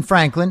 Benjamin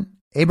Franklin,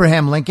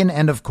 Abraham Lincoln,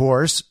 and of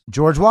course,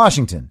 George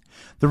Washington.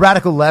 The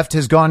radical left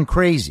has gone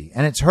crazy,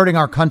 and it's hurting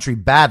our country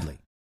badly.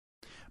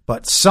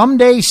 But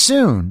someday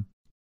soon,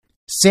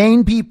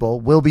 sane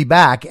people will be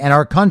back and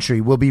our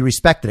country will be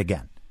respected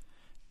again.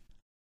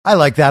 I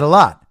like that a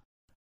lot.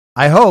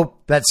 I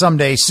hope that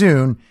someday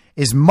soon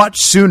is much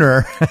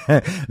sooner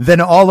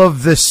than all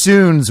of the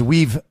soons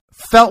we've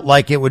felt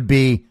like it would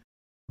be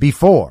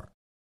before.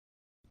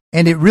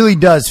 And it really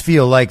does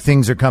feel like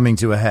things are coming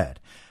to a head.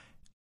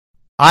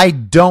 I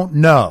don't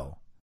know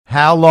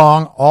how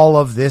long all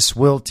of this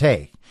will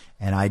take.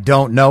 And I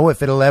don't know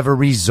if it'll ever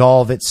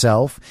resolve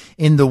itself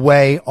in the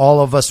way all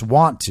of us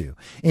want to,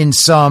 in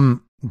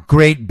some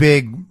great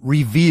big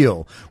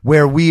reveal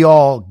where we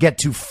all get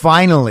to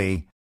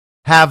finally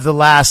have the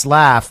last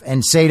laugh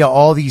and say to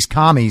all these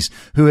commies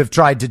who have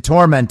tried to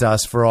torment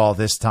us for all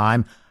this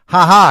time,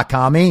 ha ha,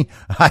 commie,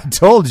 I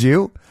told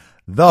you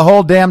the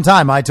whole damn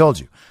time. I told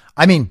you.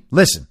 I mean,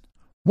 listen,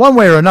 one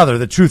way or another,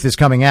 the truth is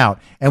coming out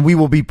and we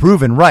will be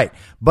proven right,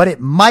 but it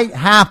might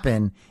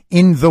happen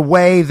in the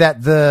way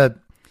that the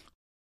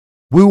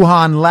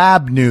Wuhan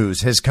lab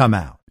news has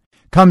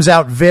comes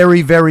out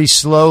very, very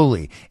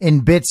slowly in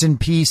bits and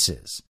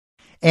pieces.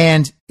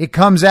 And it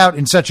comes out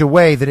in such a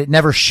way that it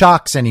never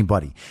shocks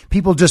anybody.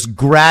 People just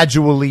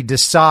gradually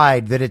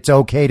decide that it's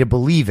okay to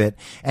believe it.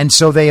 And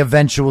so they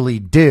eventually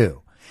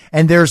do.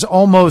 And there's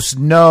almost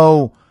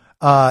no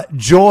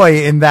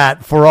joy in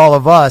that for all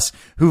of us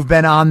who've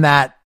been on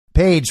that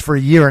page for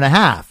a year and a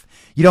half.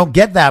 You don't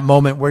get that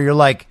moment where you're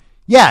like,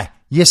 yeah,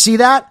 you see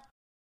that?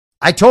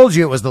 I told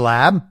you it was the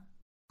lab.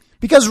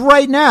 Because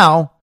right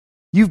now,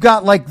 you've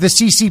got like the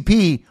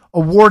CCP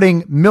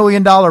awarding $1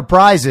 million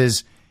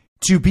prizes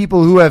to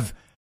people who have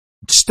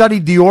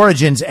studied the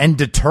origins and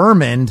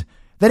determined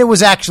that it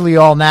was actually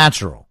all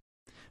natural.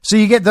 So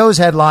you get those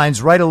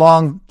headlines right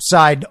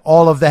alongside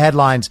all of the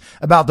headlines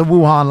about the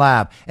Wuhan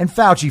lab and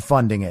Fauci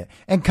funding it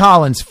and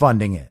Collins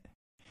funding it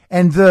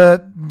and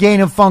the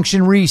gain of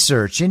function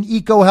research and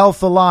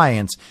EcoHealth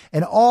Alliance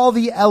and all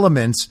the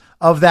elements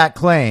of that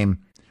claim.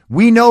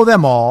 We know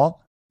them all.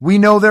 We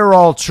know they're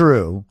all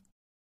true,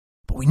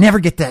 but we never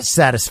get that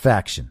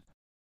satisfaction.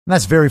 And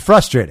that's very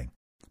frustrating.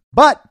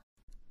 But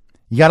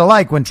you got to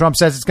like when Trump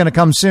says it's going to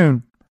come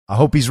soon. I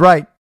hope he's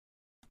right.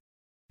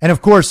 And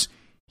of course,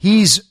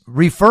 he's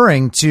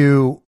referring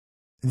to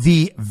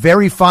the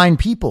very fine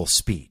people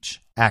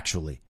speech,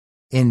 actually,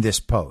 in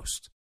this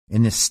post,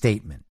 in this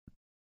statement.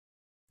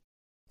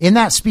 In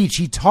that speech,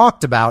 he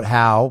talked about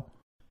how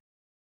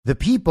the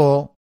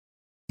people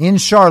in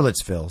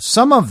Charlottesville,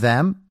 some of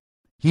them,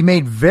 he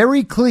made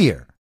very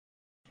clear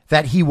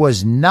that he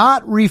was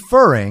not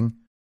referring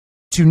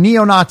to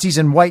neo-Nazis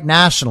and white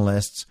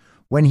nationalists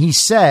when he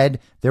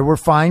said there were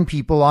fine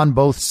people on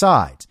both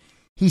sides.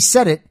 He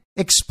said it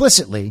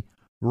explicitly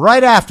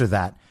right after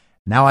that.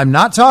 Now, I'm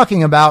not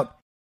talking about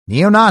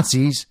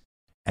neo-Nazis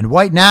and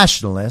white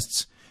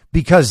nationalists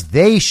because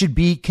they should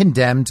be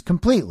condemned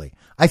completely.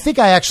 I think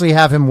I actually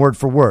have him word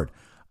for word.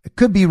 It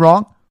could be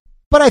wrong,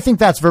 but I think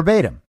that's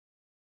verbatim.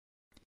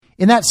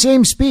 In that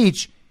same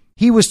speech,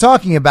 he was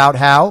talking about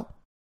how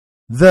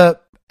the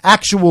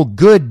actual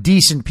good,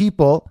 decent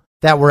people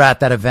that were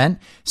at that event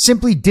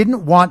simply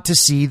didn't want to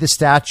see the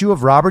statue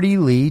of Robert E.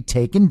 Lee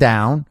taken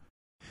down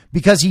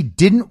because he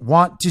didn't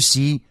want to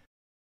see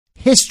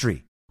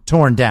history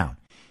torn down.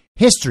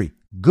 History,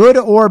 good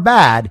or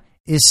bad,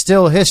 is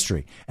still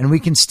history, and we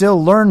can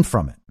still learn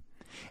from it.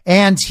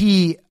 And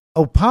he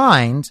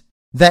opined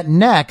that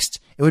next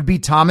it would be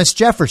Thomas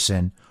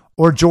Jefferson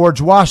or George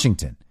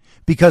Washington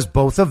because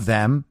both of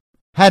them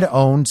had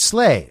owned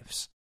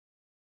slaves.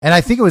 And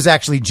I think it was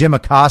actually Jim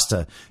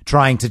Acosta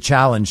trying to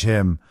challenge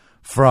him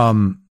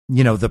from,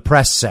 the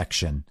press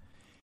section.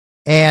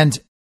 And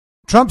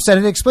Trump said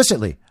it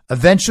explicitly.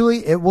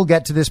 Eventually, it will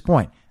get to this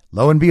point.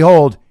 Lo and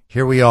behold,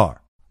 here we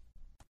are.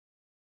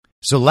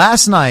 So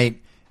last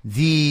night,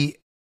 the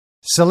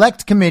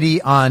Select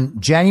Committee on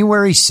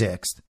January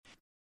 6th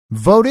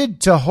voted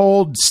to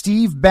hold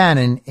Steve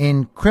Bannon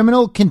in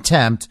criminal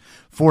contempt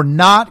for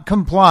not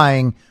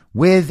complying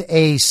with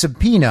a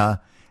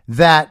subpoena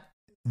that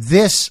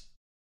this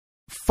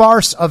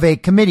farce of a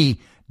committee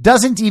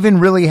doesn't even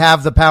really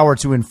have the power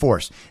to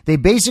enforce. They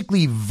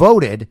basically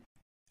voted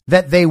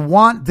that they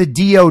want the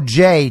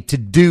DOJ to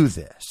do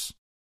this.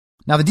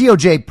 Now, the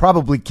DOJ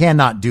probably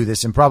cannot do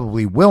this and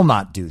probably will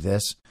not do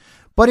this.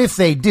 But if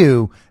they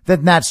do,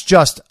 then that's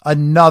just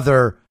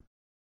another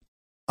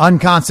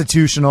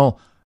unconstitutional,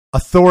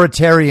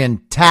 authoritarian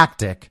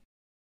tactic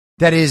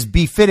that is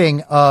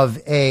befitting of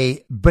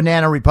a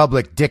banana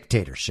republic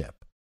dictatorship.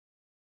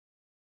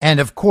 And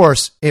of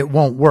course, it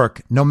won't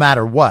work no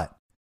matter what.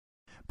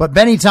 But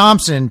Benny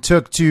Thompson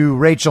took to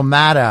Rachel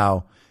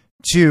Maddow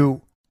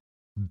to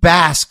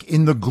bask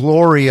in the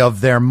glory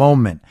of their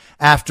moment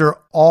after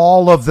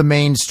all of the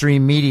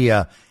mainstream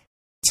media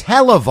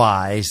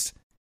televised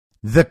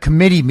the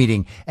committee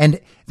meeting. And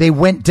they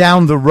went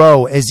down the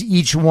row as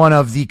each one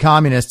of the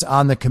communists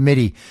on the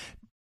committee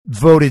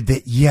voted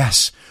that,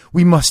 yes,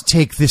 we must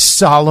take this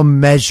solemn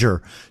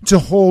measure to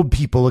hold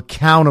people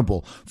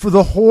accountable for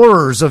the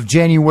horrors of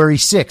January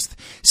 6th.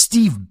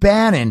 Steve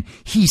Bannon,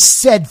 he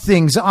said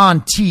things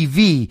on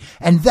TV,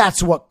 and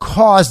that's what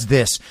caused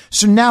this.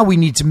 So now we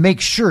need to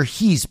make sure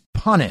he's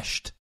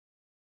punished.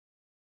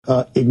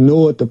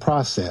 Ignored the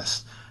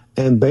process.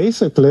 And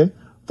basically,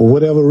 for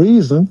whatever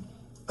reason,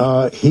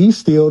 he's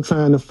still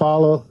trying to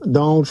follow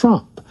Donald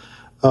Trump.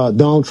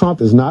 Donald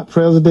Trump is not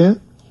president.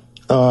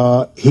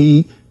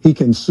 He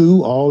can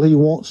sue all he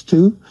wants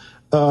to.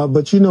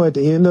 But, at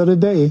the end of the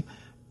day,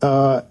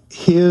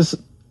 his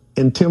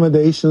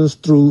intimidations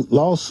through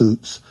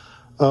lawsuits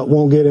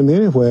won't get him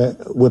anywhere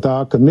with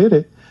our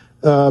committee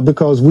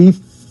because we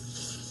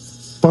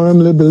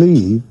firmly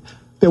believe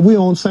that we're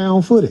on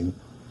sound footing.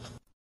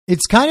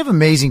 It's kind of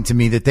amazing to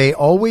me that they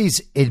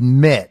always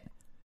admit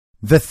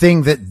the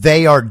thing that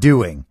they are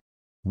doing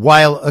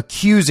while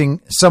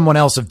accusing someone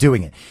else of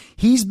doing it.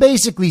 He's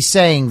basically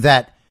saying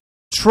that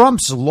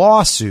Trump's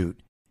lawsuit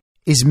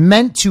is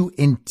meant to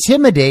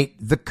intimidate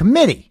the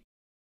committee.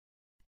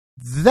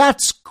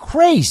 That's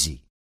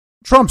crazy.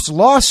 Trump's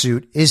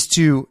lawsuit is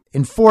to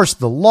enforce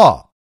the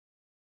law.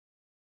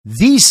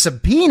 These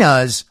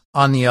subpoenas,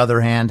 on the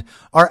other hand,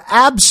 are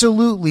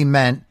absolutely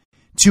meant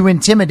to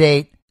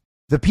intimidate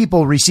the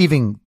people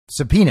receiving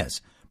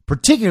subpoenas,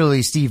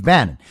 particularly Steve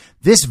Bannon.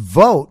 This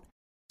vote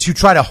to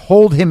try to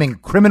hold him in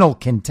criminal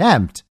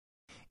contempt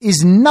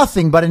is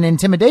nothing but an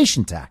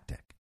intimidation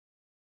tactic.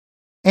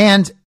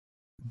 And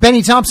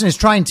Benny Thompson is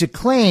trying to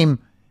claim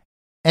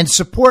and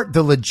support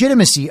the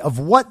legitimacy of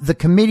what the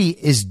committee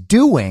is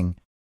doing,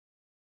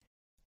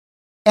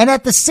 and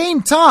at the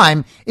same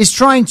time is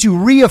trying to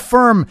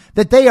reaffirm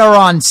that they are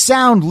on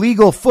sound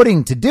legal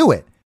footing to do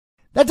it.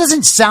 That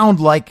doesn't sound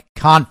like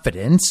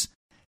confidence.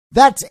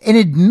 That's an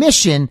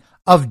admission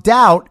of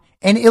doubt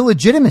and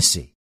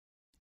illegitimacy.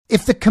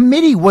 If the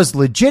committee was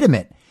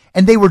legitimate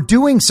and they were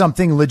doing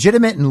something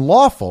legitimate and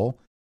lawful,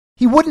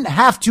 he wouldn't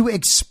have to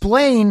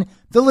explain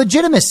the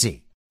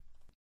legitimacy.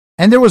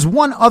 And there was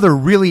one other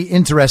really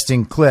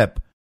interesting clip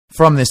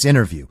from this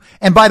interview.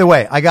 And by the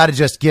way, I got to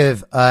just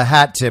give a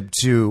hat tip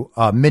to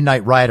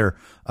Midnight Rider,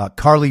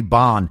 Carly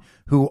Bond,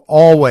 who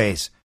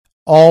always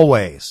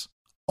has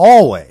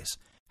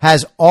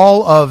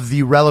all of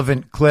the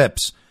relevant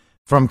clips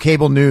from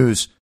cable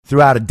news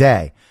throughout a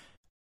day.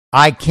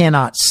 I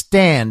cannot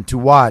stand to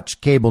watch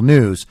cable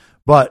news,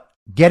 but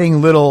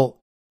getting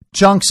little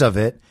chunks of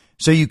it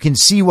so you can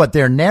see what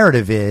their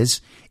narrative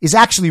is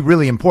actually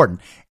really important.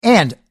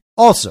 And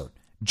also,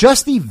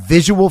 just the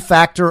visual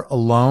factor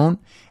alone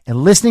and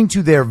listening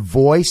to their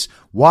voice,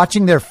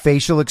 watching their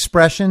facial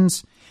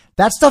expressions,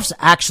 that stuff's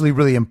actually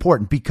really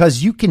important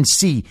because you can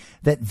see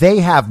that they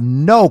have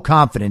no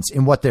confidence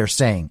in what they're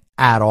saying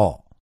at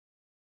all.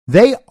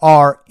 They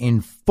are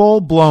in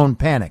full-blown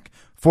panic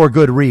for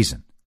good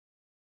reason.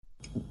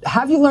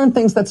 Have you learned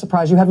things that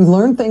surprise you? Have you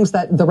learned things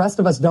that the rest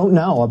of us don't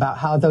know about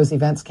how those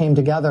events came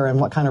together and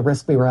what kind of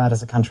risk we were at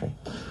as a country?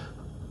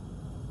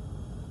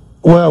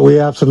 Well, we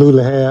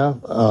absolutely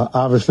have.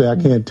 Obviously, I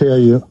can't tell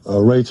you,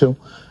 Rachel,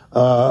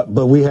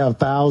 but we have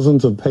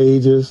thousands of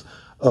pages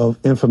of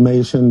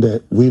information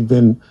that we've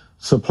been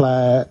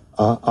supplied.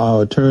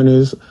 Our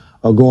attorneys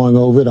are going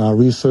over it. Our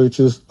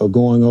researchers are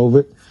going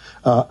over it.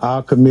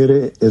 Our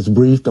committee is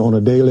briefed on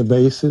a daily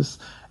basis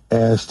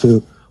as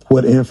to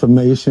what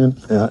information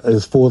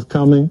is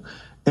forthcoming.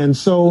 And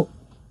so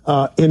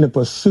in the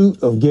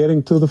pursuit of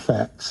getting to the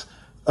facts,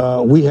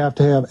 we have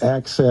to have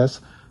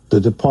access to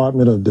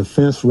Department of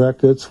Defense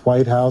records,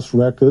 White House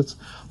records,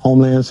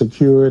 Homeland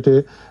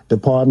Security,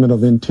 Department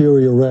of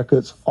Interior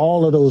records,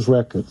 all of those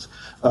records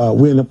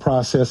we're in the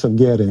process of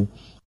getting.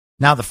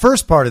 Now, the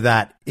first part of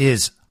that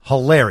is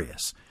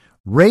hilarious.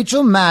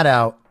 Rachel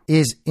Maddow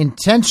is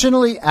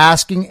intentionally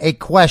asking a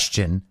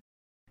question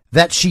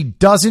that she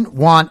doesn't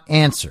want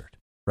answered,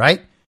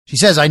 right? She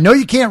says, I know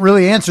you can't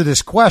really answer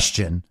this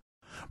question,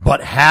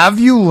 but have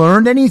you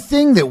learned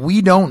anything that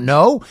we don't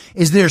know?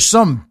 Is there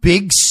some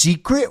big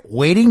secret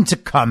waiting to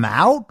come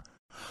out?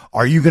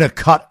 Are you going to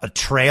cut a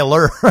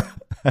trailer? Are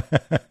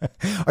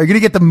you going to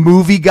get the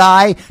movie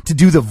guy to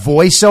do the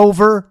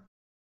voiceover?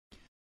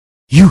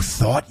 You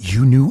thought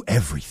you knew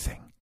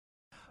everything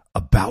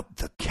about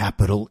the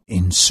Capitol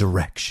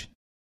insurrection.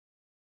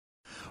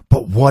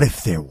 But what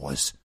if there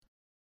was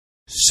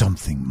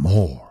something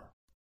more?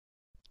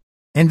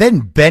 And then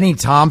Benny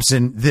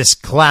Thompson, this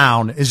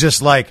clown, is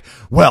just like,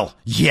 well,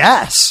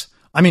 yes.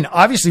 I mean,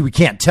 obviously we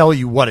can't tell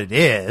you what it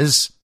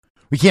is,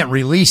 We can't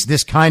release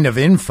this kind of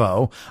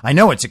info. I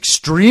know it's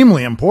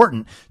extremely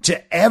important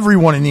to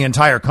everyone in the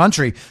entire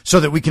country so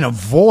that we can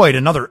avoid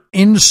another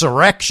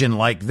insurrection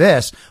like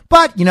this.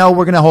 But, we're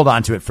going to hold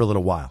on to it for a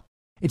little while.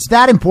 It's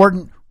that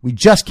important. We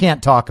just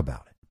can't talk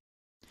about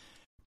it.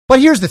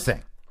 But here's the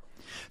thing.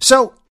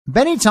 So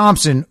Benny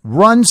Thompson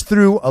runs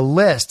through a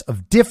list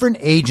of different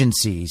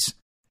agencies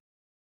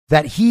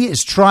that he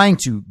is trying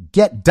to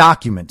get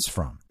documents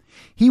from.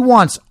 He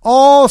wants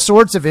all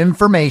sorts of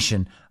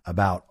information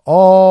about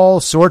all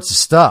sorts of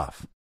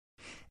stuff.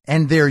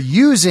 And they're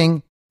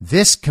using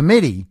this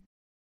committee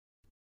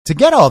to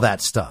get all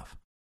that stuff.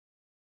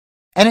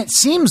 And it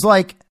seems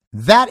like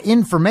that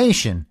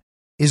information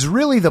is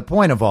really the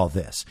point of all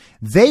this.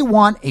 They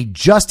want a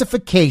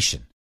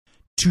justification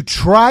to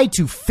try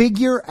to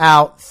figure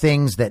out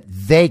things that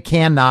they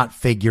cannot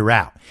figure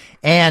out.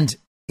 And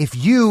if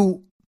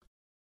you,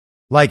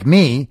 like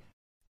me,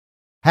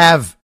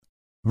 have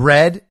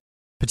read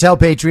Patel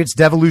Patriot's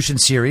Devolution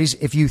series,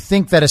 if you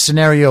think that a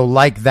scenario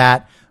like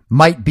that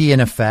might be in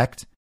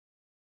effect,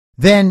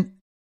 then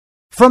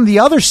from the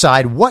other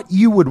side, what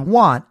you would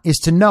want is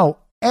to know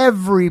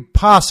every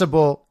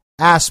possible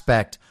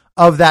aspect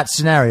of that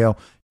scenario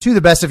to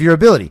the best of your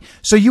ability.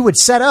 So you would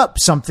set up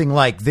something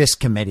like this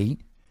committee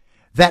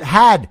that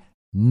had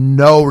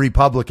no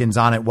Republicans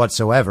on it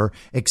whatsoever,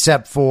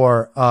 except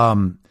for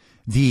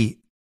the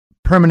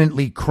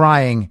permanently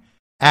crying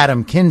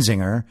Adam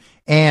Kinzinger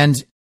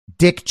and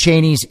Dick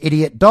Cheney's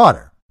idiot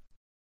daughter.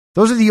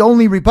 Those are the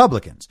only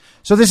Republicans.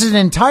 So this is an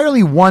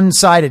entirely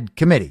one-sided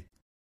committee.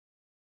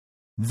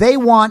 They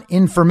want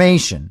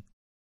information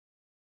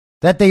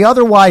that they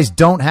otherwise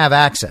don't have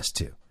access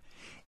to.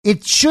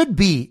 It should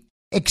be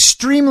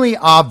extremely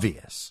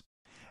obvious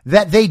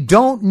that they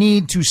don't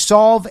need to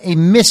solve a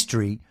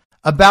mystery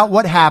about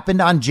what happened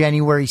on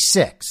January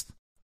 6th.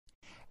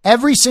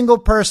 Every single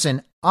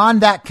person on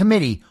that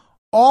committee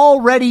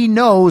already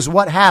knows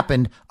what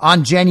happened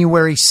on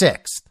January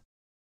 6th.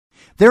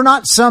 They're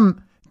not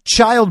some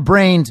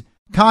child-brained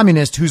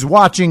communist who's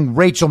watching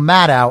Rachel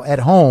Maddow at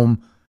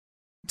home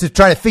to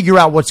try to figure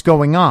out what's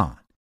going on.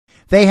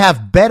 They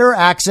have better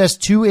access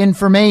to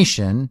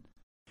information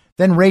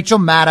than Rachel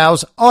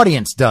Maddow's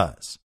audience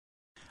does.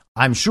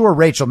 I'm sure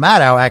Rachel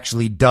Maddow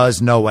actually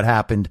does know what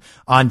happened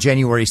on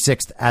January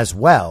 6th as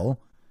well.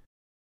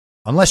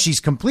 Unless she's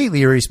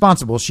completely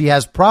irresponsible, she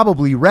has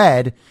probably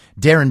read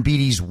Darren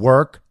Beattie's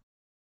work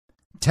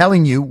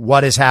telling you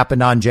what has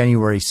happened on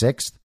January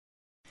 6th,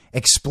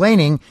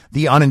 explaining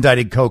the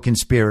unindicted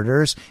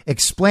co-conspirators,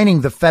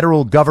 explaining the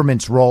federal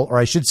government's role, or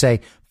I should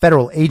say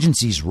federal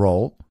agencies'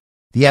 role,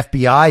 the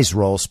FBI's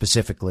role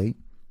specifically,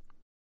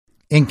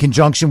 in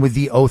conjunction with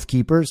the Oath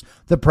Keepers,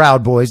 the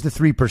Proud Boys, the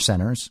Three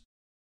Percenters,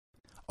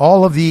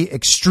 all of the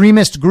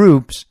extremist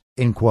groups,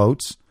 in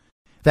quotes,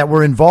 that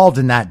were involved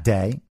in that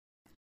day.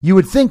 You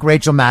would think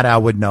Rachel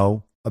Maddow would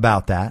know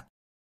about that.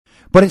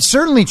 But it's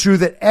certainly true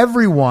that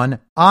everyone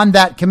on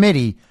that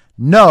committee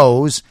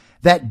knows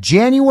that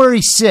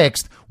January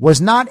 6th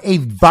was not a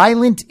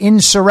violent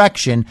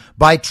insurrection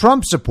by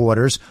Trump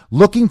supporters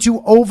looking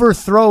to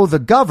overthrow the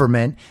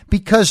government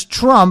because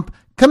Trump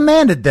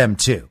commanded them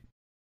to.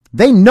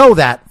 They know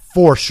that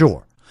for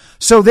sure.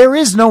 So there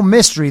is no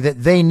mystery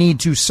that they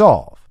need to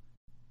solve.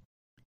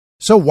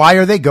 So why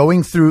are they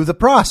going through the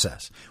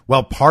process?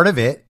 Well, part of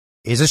it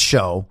is a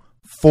show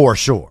for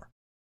sure.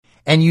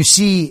 And you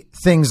see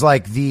things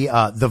like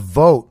the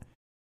vote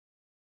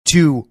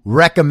to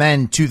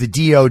recommend to the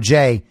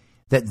DOJ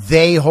that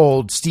they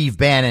hold Steve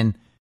Bannon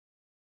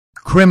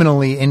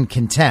criminally in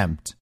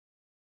contempt.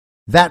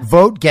 That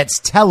vote gets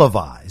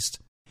televised.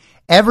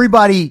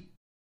 Everybody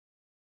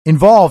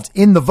involved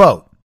in the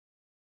vote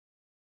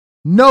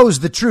knows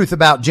the truth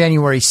about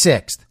January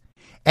 6th,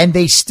 and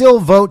they still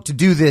vote to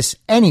do this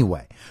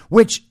anyway,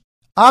 which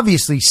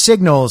obviously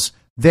signals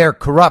their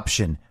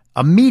corruption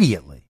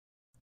immediately.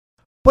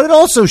 But it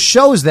also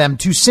shows them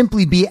to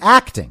simply be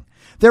acting.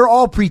 They're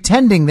all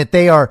pretending that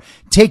they are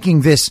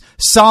taking this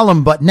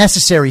solemn but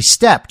necessary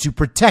step to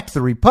protect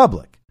the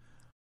republic.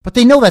 But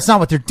they know that's not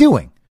what they're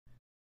doing.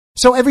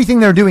 So everything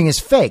they're doing is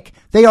fake.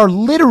 They are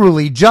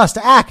literally just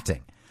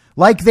acting,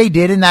 like they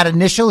did in that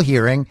initial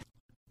hearing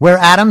where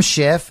Adam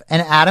Schiff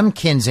and Adam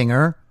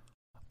Kinzinger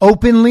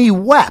openly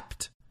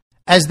wept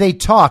as they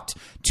talked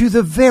to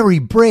the very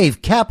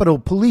brave Capitol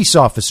police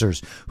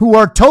officers who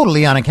are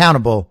totally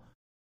unaccountable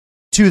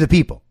to the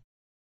people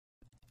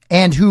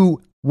and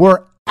who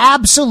were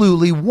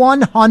absolutely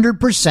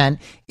 100%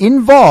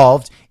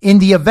 involved in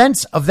the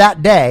events of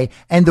that day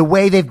and the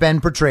way they've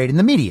been portrayed in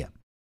the media.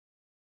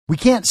 We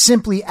can't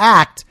simply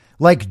act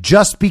like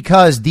just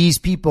because these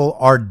people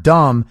are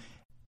dumb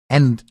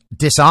and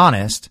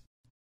dishonest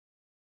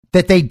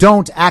that they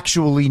don't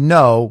actually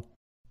know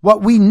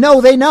what we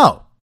know they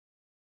know.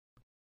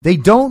 They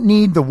don't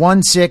need the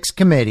 1-6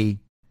 committee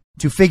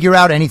to figure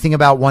out anything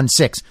about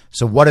 1-6.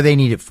 So what do they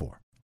need it for?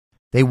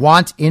 They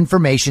want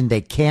information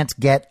they can't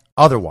get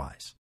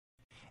otherwise.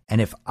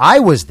 And if I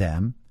was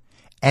them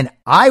and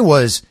I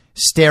was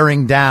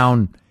staring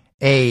down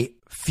a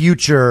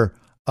future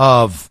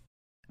of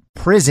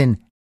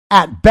prison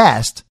at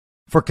best,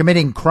 for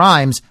committing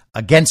crimes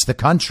against the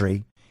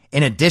country,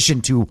 in addition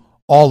to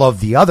all of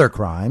the other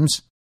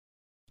crimes,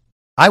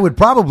 I would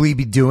probably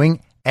be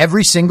doing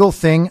every single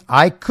thing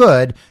I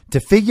could to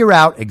figure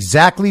out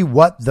exactly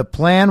what the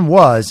plan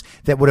was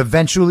that would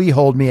eventually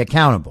hold me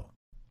accountable.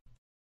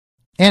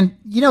 And,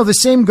 the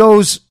same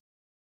goes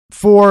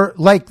for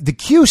like the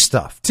Q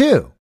stuff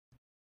too.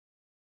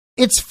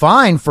 It's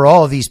fine for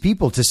all of these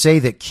people to say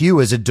that Q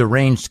is a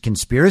deranged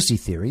conspiracy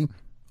theory.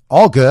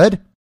 All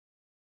good.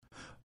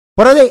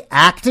 But are they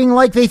acting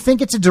like they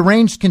think it's a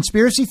deranged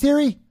conspiracy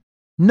theory?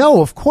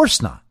 No, of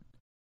course not.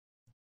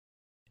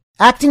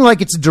 Acting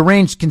like it's a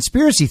deranged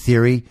conspiracy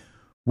theory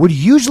would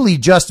usually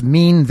just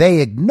mean they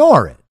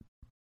ignore it.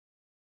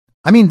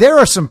 I mean, there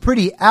are some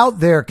pretty out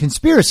there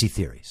conspiracy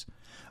theories,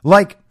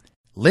 like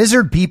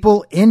lizard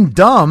people in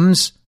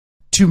dumbs,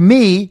 to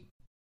me,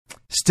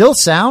 still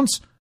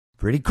sounds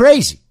pretty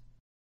crazy.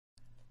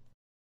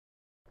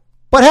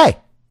 But hey,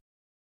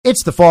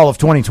 it's the fall of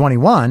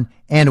 2021,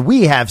 and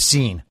we have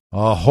seen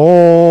a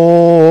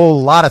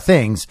whole lot of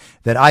things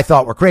that I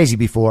thought were crazy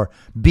before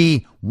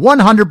be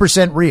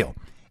 100% real.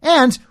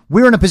 And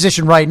we're in a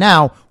position right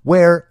now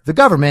where the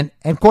government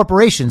and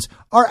corporations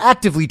are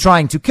actively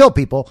trying to kill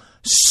people.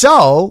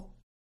 So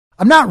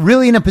I'm not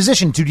really in a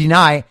position to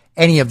deny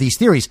any of these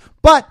theories,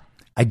 but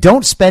I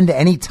don't spend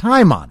any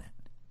time on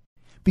it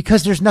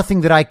because there's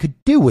nothing that I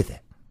could do with it.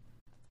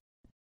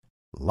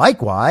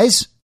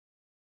 Likewise,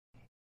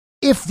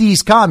 if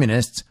these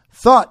communists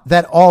thought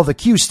that all the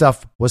Q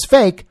stuff was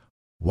fake,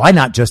 why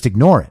not just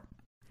ignore it?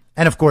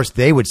 And of course,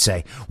 they would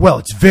say, well,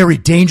 it's very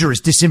dangerous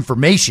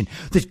disinformation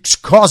that's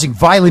causing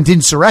violent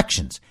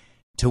insurrections.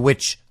 To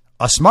which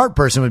a smart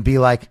person would be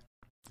like,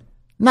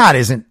 no, it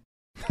isn't.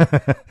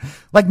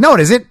 Like, no, it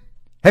isn't.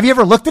 Have you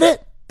ever looked at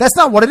it? That's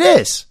not what it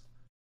is.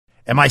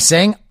 Am I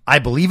saying I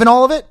believe in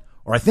all of it?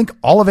 Or I think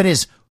all of it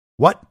is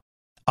what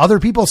other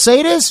people say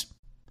it is?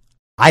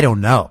 I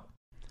don't know.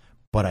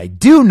 But I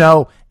do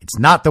know it's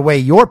not the way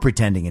you're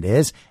pretending it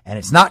is, and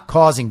it's not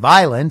causing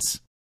violence.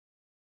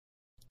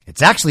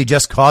 It's actually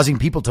just causing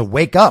people to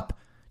wake up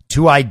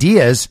to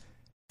ideas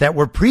that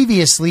were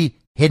previously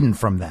hidden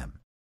from them.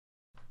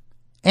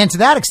 And to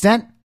that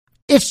extent,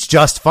 it's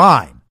just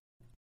fine.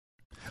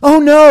 Oh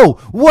no,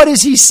 what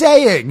is he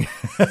saying?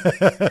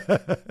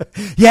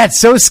 Yeah,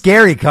 it's so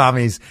scary,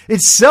 commies.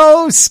 It's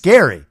so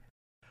scary.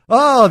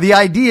 Oh, the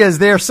ideas,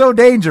 they're so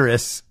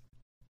dangerous.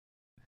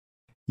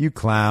 You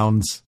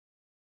clowns.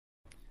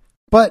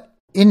 But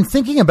in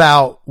thinking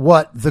about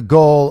what the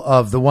goal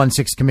of the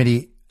 1-6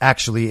 committee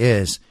actually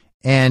is,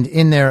 and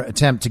in their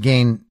attempt to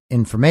gain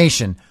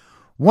information,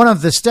 one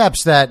of the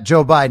steps that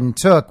Joe Biden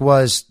took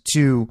was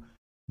to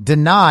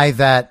deny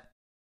that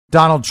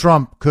Donald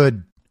Trump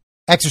could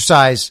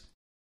exercise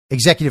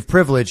executive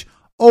privilege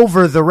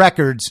over the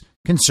records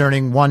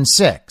concerning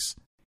 1-6.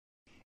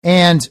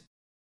 And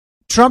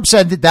Trump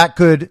said that that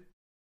could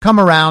come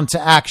around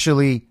to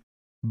actually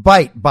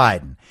bite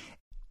Biden.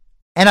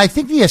 And I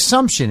think the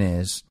assumption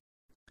is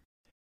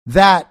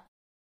that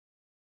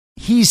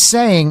he's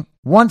saying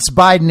once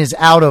Biden is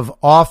out of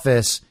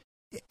office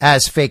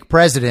as fake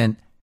president,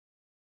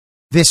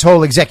 this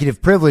whole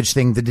executive privilege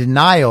thing, the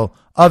denial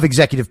of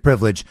executive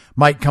privilege,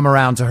 might come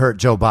around to hurt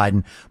Joe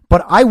Biden.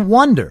 But I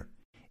wonder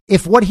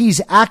if what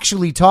he's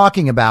actually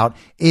talking about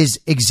is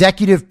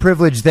executive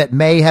privilege that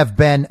may have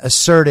been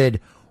asserted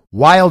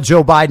while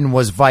Joe Biden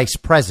was vice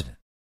president.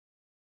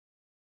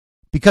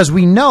 Because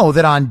we know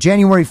that on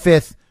January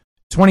 5th,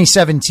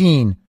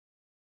 2017,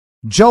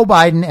 Joe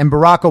Biden and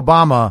Barack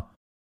Obama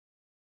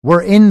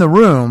were in the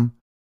room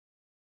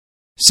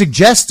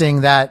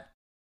suggesting that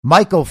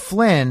Michael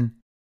Flynn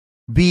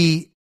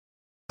be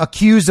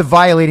accused of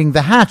violating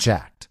the Hatch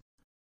Act.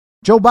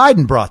 Joe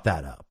Biden brought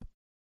that up.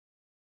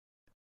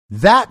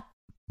 That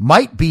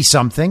might be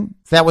something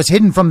that was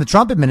hidden from the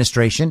Trump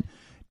administration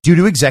due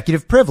to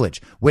executive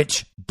privilege,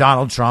 which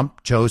Donald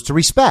Trump chose to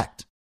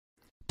respect.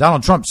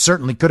 Donald Trump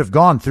certainly could have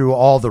gone through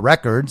all the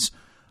records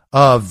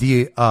of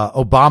the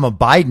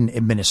Obama-Biden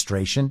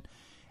administration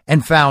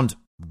and found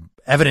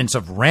evidence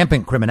of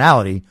rampant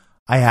criminality.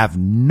 I have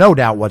no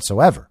doubt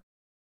whatsoever.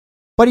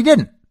 But he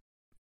didn't.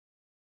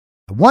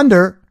 I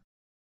wonder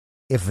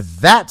if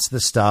that's the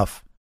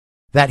stuff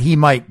that he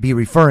might be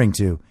referring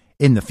to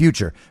in the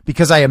future,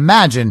 because I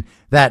imagine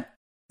that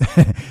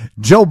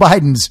Joe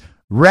Biden's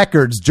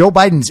records, Joe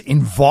Biden's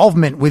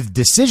involvement with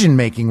decision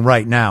making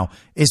right now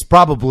is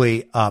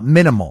probably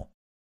minimal.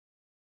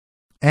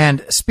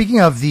 And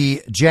speaking of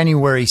the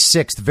January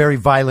 6th very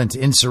violent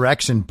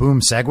insurrection,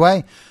 boom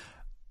segue,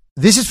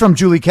 this is from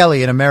Julie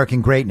Kelly in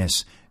American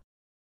Greatness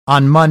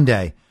on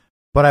Monday,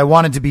 but I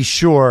wanted to be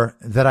sure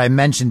that I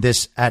mentioned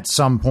this at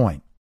some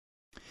point.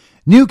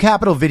 New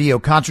Capitol video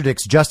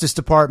contradicts Justice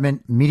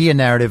Department media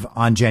narrative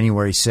on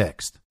January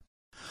 6th.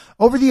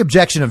 Over the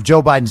objection of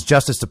Joe Biden's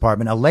Justice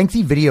Department, a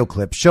lengthy video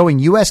clip showing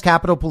U.S.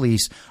 Capitol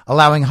Police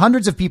allowing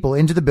hundreds of people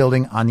into the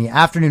building on the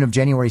afternoon of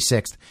January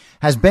 6th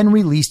has been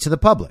released to the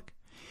public.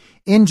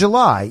 In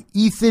July,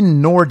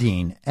 Ethan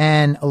Nordine,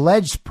 an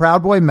alleged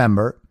Proud Boy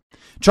member,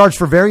 charged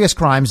for various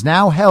crimes,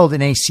 now held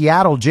in a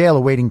Seattle jail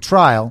awaiting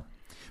trial,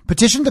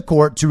 petitioned the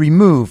court to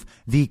remove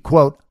the,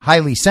 quote,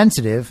 highly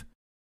sensitive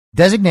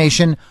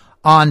designation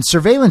on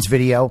surveillance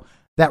video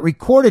that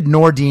recorded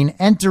Nordine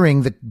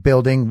entering the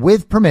building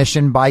with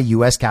permission by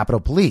U.S.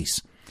 Capitol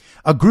Police.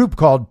 A group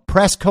called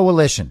Press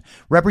Coalition,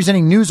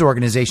 representing news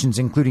organizations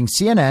including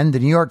CNN, the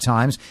New York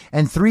Times,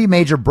 and 3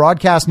 major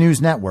broadcast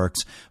news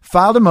networks,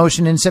 filed a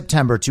motion in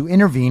September to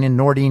intervene in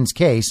Nordine's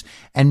case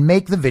and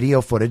make the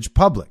video footage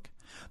public.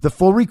 The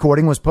full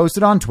recording was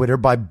posted on Twitter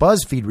by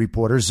BuzzFeed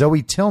reporter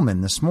Zoe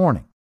Tillman this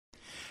morning.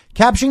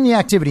 Capturing the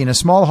activity in a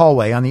small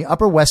hallway on the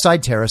Upper West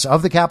Side terrace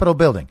of the Capitol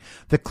building,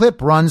 the clip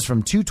runs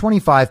from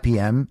 2:25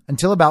 p.m.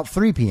 until about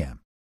 3 p.m.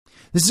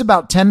 This is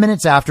about 10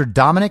 minutes after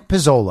Dominic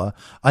Pizzola,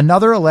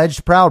 another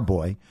alleged Proud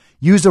Boy,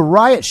 used a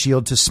riot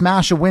shield to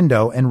smash a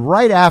window, and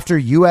right after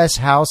U.S.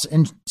 House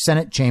and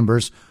Senate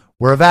chambers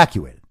were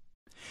evacuated.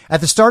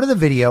 At the start of the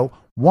video,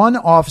 one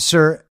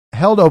officer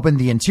held open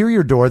the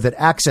interior door that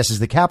accesses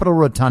the Capitol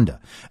Rotunda,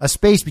 a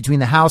space between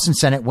the House and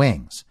Senate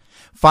wings.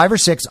 5 or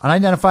 6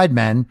 unidentified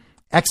men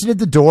exited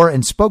the door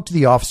and spoke to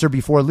the officer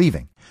before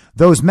leaving.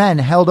 Those men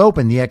held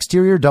open the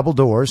exterior double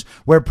doors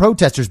where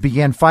protesters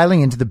began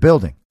filing into the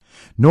building.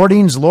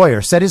 Nordine's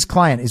lawyer said his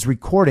client is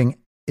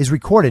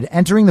recorded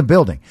entering the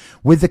building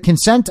with the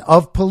consent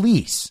of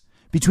police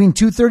between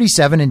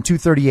 2:37 and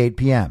 2:38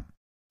 p.m.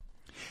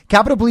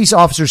 Capitol Police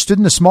officers stood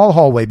in the small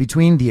hallway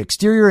between the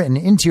exterior and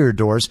interior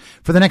doors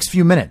for the next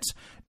few minutes.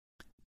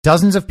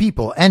 Dozens of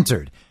people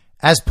entered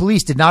as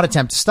police did not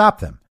attempt to stop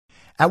them.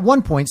 At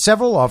one point,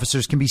 several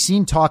officers can be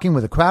seen talking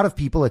with a crowd of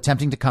people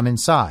attempting to come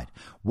inside.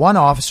 One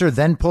officer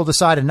then pulled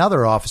aside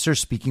another officer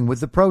speaking with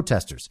the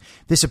protesters.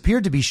 This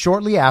appeared to be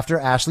shortly after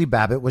Ashley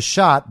Babbitt was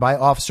shot by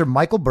Officer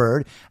Michael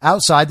Byrd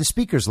outside the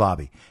speaker's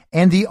lobby,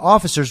 and the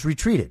officers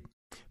retreated.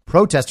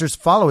 Protesters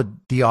followed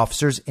the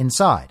officers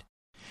inside.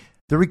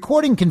 The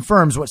recording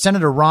confirms what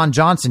Senator Ron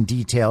Johnson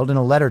detailed in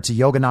a letter to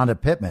Yogananda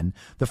Pittman,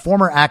 the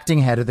former acting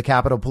head of the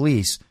Capitol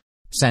Police,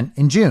 sent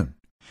in June.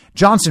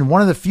 Johnson,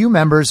 one of the few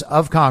members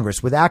of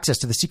Congress with access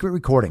to the secret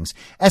recordings,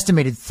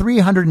 estimated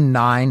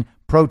 309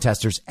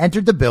 protesters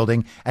entered the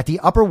building at the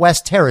Upper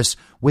West Terrace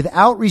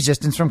without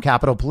resistance from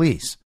Capitol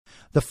Police.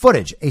 The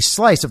footage, a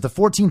slice of the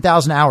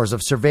 14,000 hours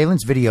of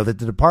surveillance video that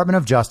the Department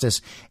of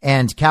Justice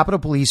and Capitol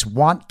Police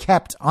want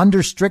kept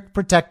under strict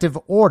protective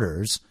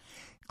orders,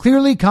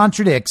 clearly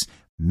contradicts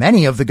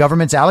many of the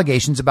government's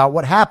allegations about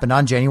what happened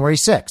on January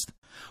 6th.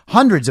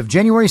 Hundreds of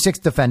January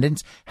 6th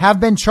defendants have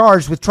been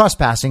charged with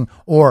trespassing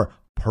or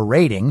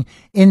parading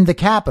in the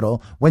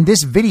Capitol when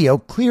this video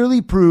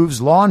clearly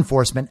proves law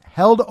enforcement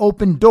held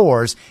open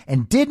doors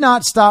and did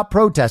not stop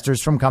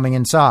protesters from coming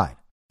inside.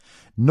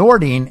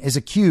 Nordine is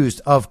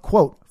accused of,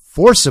 quote,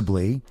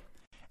 forcibly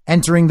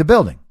entering the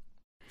building.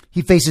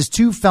 He faces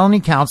 2 felony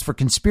counts for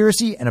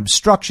conspiracy and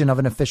obstruction of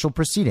an official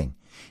proceeding.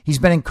 He's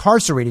been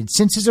incarcerated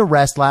since his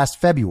arrest last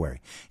February.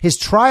 His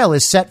trial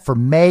is set for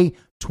May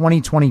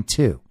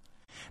 2022.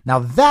 Now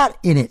that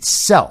in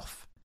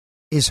itself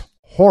is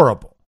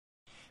horrible.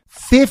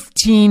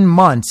 15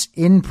 months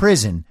in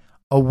prison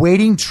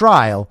awaiting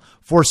trial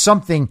for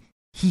something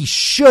he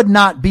should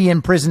not be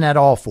in prison at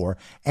all for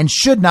and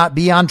should not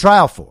be on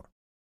trial for.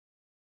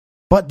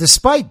 But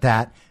despite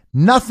that,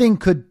 nothing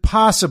could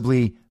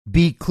possibly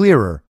be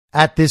clearer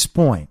at this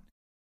point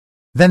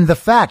than the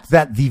fact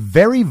that the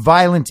very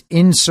violent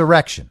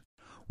insurrection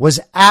was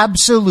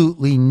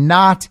absolutely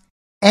not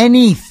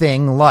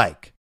anything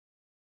like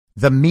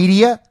the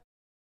media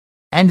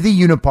and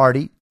the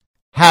Uniparty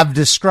have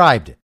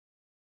described it.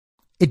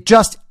 It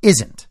just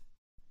isn't.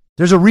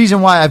 There's a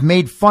reason why I've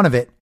made fun of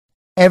it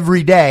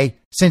every day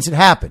since it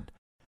happened.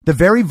 The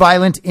very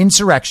violent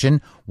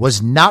insurrection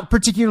was not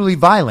particularly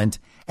violent,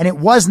 and it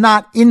was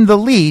not in the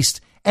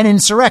least an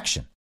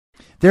insurrection.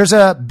 There's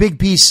a big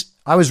piece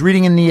I was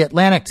reading in The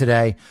Atlantic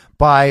today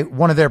by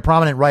one of their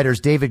prominent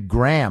writers, David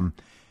Graham,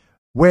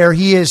 where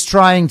he is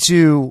trying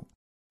to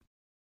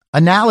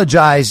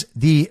analogize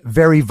the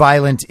very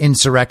violent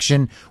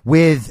insurrection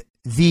with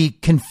the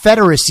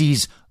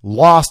Confederacy's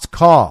lost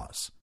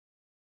cause.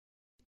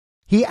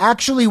 He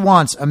actually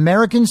wants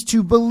Americans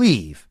to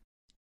believe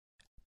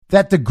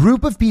that the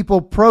group of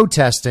people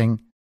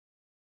protesting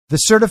the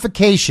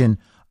certification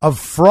of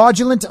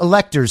fraudulent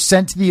electors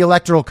sent to the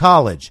Electoral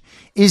College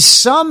is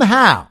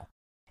somehow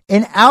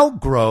an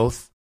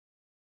outgrowth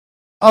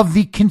of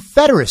the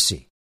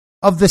Confederacy,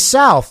 of the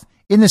South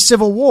in the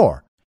Civil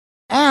War,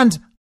 and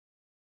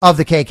of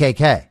the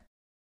KKK.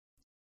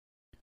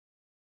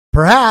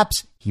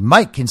 Perhaps he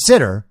might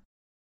consider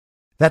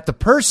that the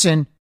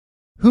person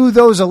who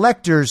those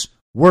electors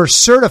were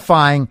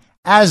certifying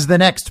as the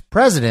next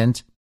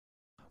president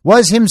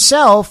was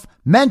himself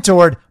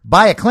mentored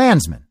by a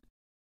Klansman,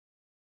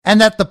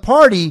 and that the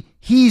party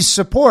he's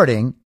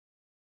supporting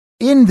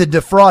in the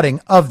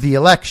defrauding of the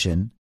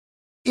election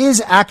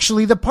is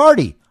actually the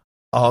party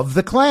of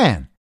the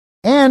Klan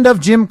and of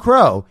Jim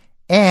Crow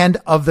and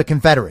of the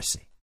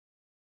Confederacy.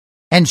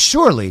 And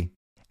surely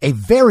a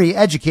very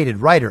educated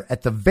writer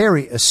at the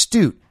very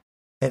astute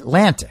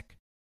Atlantic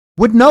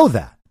would know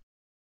that.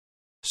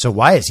 So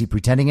why is he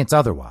pretending it's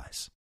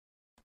otherwise?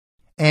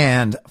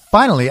 And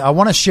finally, I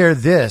want to share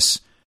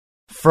this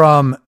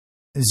from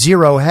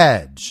Zero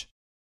Hedge,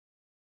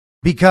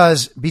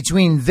 because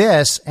between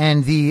this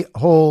and the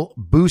whole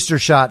booster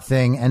shot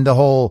thing and the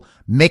whole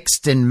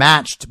mixed and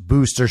matched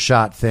booster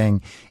shot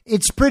thing,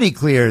 it's pretty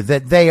clear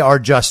that they are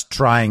just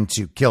trying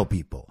to kill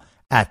people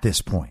at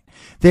this point.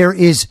 There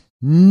is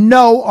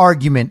no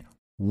argument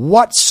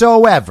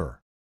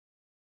whatsoever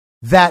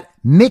that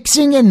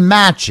mixing and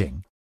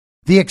matching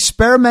the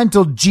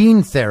experimental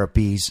gene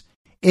therapies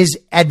is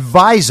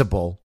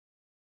advisable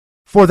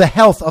for the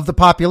health of the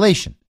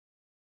population.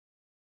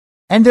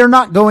 And they're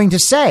not going to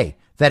say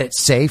that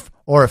it's safe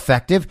or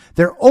effective.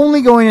 They're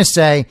only going to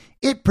say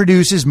it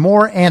produces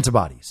more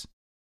antibodies.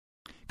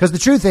 Because the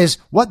truth is,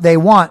 what they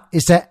want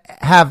is to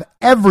have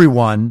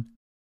everyone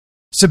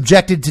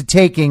subjected to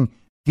taking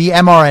the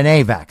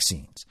mRNA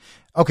vaccines.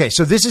 Okay,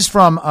 so this is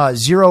from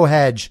Zero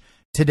Hedge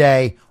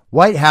today.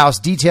 White House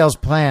details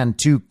plan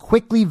to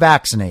quickly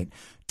vaccinate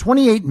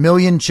 28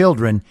 million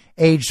children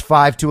aged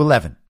 5 to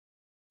 11.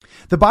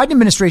 The Biden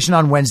administration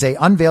on Wednesday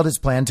unveiled its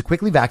plan to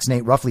quickly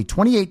vaccinate roughly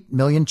 28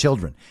 million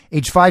children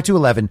aged 5 to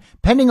 11,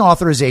 pending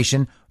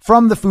authorization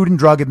from the Food and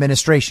Drug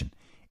Administration.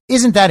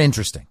 Isn't that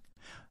interesting?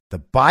 The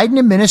Biden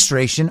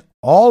administration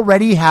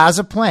already has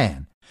a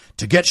plan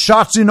to get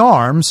shots in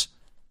arms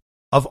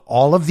of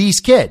all of these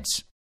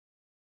kids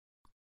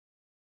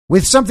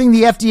with something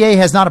the FDA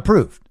has not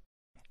approved.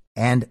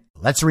 And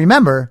let's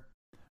remember,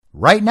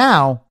 right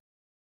now,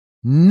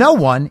 no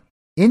one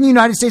in the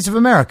United States of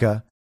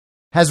America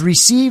has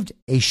received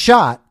a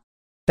shot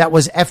that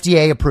was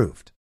FDA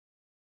approved.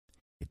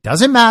 It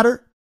doesn't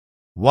matter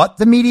what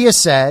the media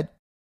said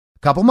a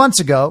couple months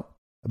ago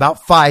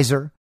about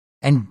Pfizer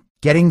and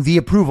getting the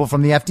approval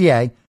from the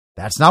FDA.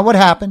 That's not what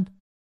happened.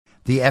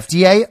 The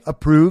FDA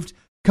approved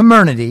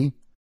Comirnaty,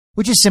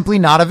 which is simply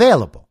not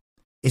available.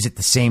 Is it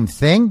the same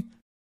thing?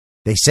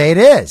 They say it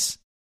is.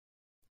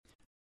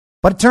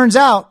 But it turns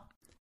out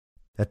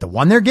that the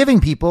one they're giving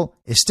people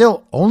is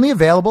still only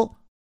available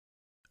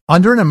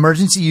under an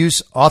emergency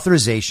use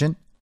authorization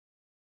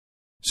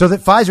so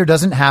that Pfizer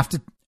doesn't have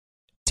to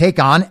take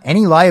on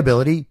any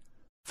liability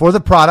for the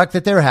product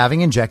that they're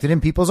having injected in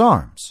people's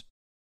arms.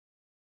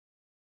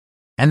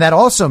 And that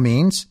also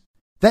means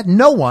that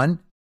no one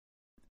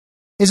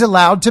is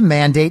allowed to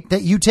mandate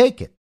that you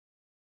take it.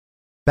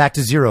 Back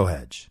to Zero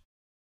Hedge.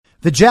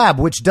 The jab,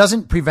 which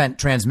doesn't prevent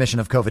transmission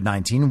of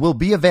COVID-19, will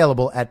be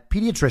available at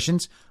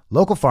pediatricians,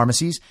 local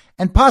pharmacies,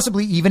 and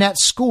possibly even at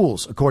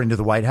schools, according to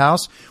the White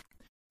House,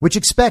 which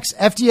expects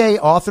FDA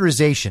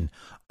authorization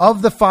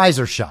of the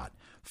Pfizer shot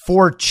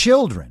for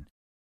children,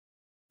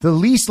 the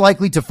least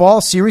likely to fall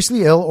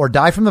seriously ill or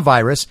die from the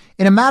virus,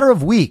 in a matter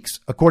of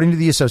weeks, according to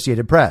the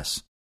Associated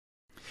Press.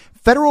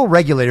 Federal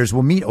regulators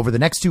will meet over the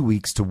next 2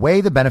 weeks to weigh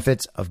the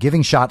benefits of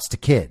giving shots to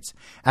kids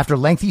after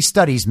lengthy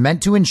studies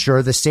meant to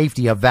ensure the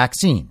safety of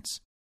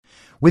vaccines.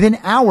 Within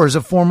hours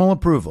of formal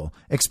approval,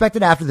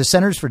 expected after the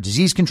Centers for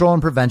Disease Control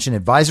and Prevention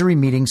advisory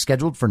meeting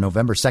scheduled for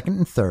November 2nd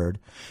and 3rd,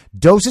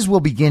 doses will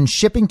begin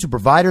shipping to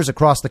providers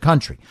across the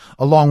country,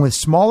 along with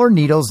smaller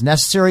needles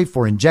necessary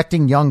for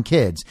injecting young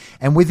kids,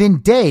 and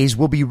within days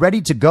will be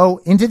ready to go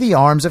into the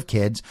arms of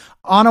kids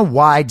on a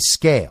wide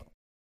scale.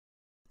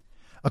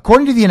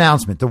 According to the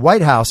announcement, the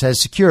White House has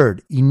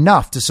secured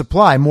enough to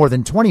supply more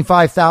than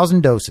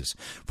 25,000 doses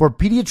for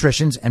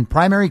pediatricians and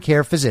primary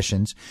care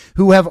physicians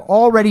who have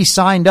already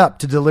signed up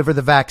to deliver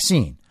the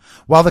vaccine,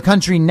 while the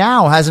country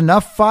now has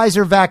enough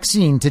Pfizer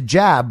vaccine to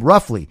jab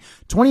roughly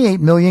 28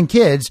 million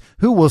kids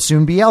who will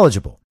soon be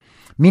eligible.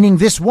 Meaning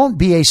this won't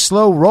be a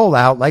slow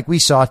rollout like we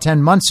saw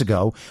 10 months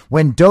ago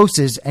when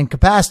doses and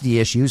capacity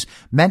issues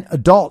meant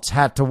adults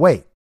had to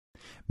wait.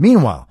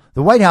 Meanwhile,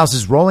 the White House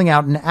is rolling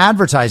out an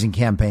advertising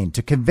campaign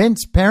to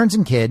convince parents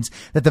and kids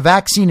that the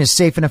vaccine is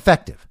safe and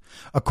effective.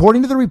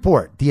 According to the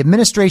report, the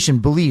administration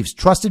believes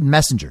trusted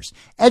messengers,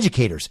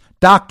 educators,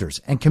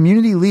 doctors, and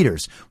community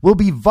leaders will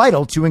be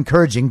vital to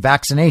encouraging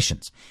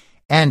vaccinations.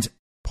 And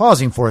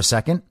pausing for a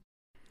second,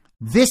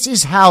 this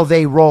is how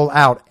they roll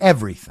out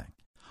everything.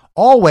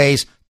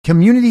 Always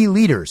community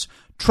leaders,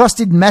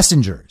 trusted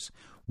messengers.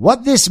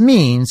 What this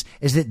means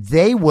is that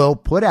they will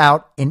put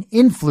out an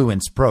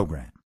influence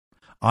program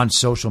on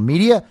social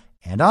media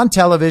and on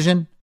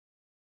television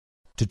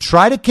to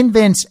try to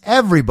convince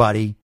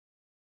everybody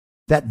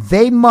that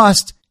they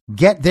must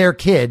get their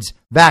kids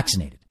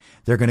vaccinated.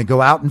 They're going to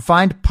go out and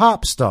find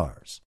pop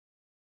stars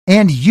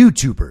and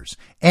YouTubers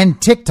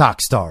and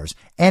TikTok stars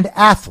and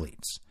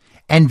athletes,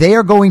 and they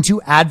are going to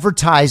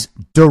advertise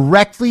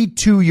directly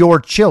to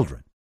your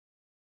children.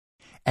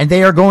 And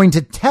they are going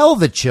to tell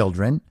the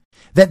children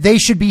that they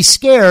should be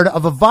scared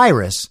of a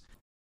virus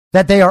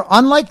that they are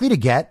unlikely to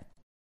get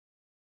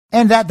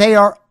and that they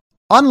are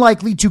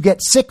unlikely to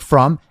get sick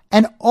from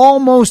and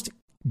almost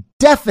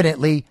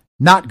definitely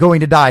not going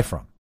to die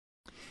from.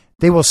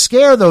 They will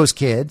scare those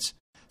kids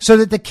so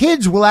that the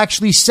kids will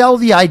actually sell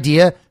the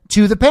idea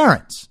to the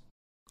parents.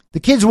 The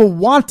kids will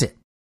want it.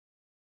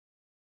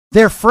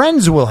 Their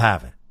friends will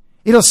have it.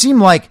 It'll seem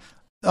like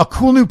a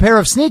cool new pair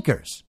of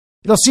sneakers.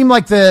 It'll seem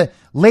like the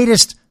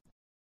latest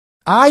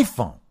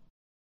iPhone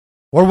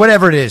or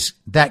whatever it is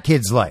that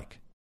kids like.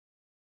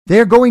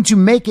 They're going to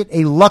make it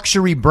a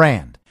luxury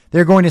brand.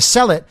 They're going to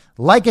sell it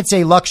like it's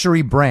a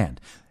luxury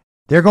brand.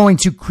 They're going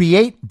to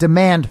create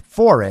demand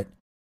for it.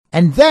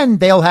 And then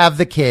they'll have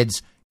the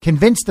kids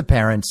convince the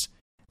parents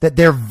that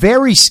they're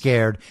very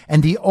scared.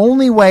 And the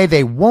only way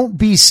they won't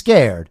be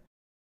scared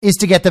is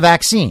to get the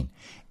vaccine.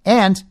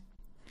 And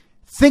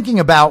thinking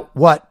about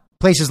what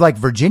places like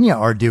Virginia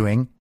are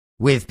doing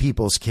with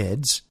people's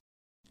kids,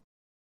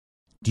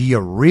 do you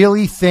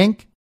really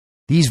think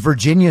these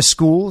Virginia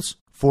schools,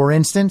 for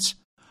instance,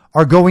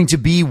 are going to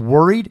be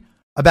worried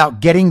about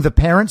getting the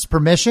parents'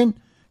 permission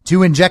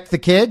to inject the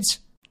kids?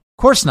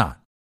 Of course not.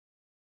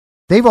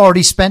 They've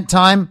already spent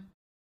time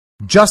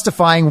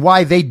justifying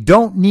why they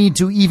don't need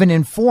to even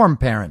inform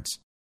parents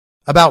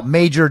about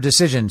major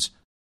decisions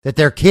that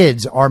their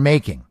kids are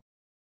making,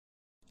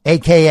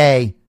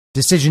 aka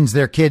decisions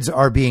their kids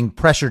are being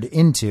pressured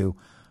into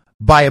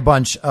by a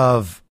bunch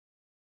of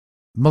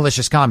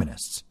malicious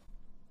communists.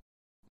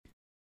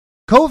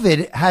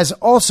 COVID has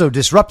also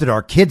disrupted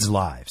our kids'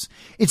 lives.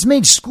 It's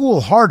made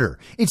school harder.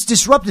 It's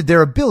disrupted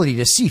their ability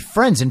to see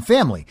friends and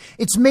family.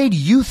 It's made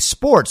youth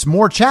sports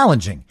more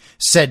challenging,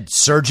 said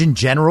Surgeon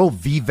General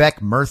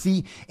Vivek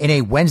Murthy in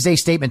a Wednesday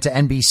statement to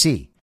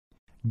NBC.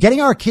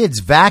 Getting our kids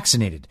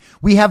vaccinated,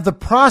 we have the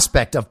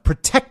prospect of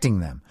protecting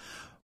them,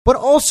 but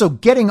also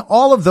getting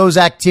all of those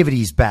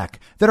activities back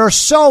that are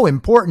so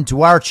important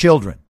to our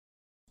children.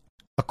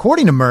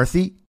 According to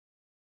Murthy,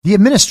 the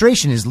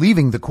administration is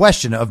leaving the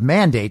question of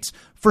mandates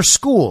for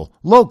school,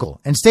 local,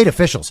 and state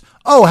officials.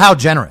 Oh, how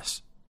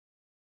generous.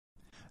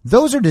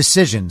 Those are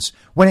decisions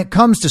when it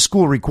comes to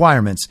school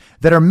requirements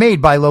that are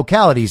made by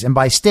localities and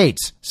by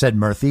states, said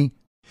Murthy.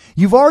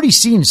 You've already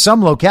seen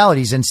some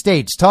localities and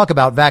states talk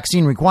about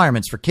vaccine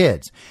requirements for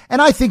kids,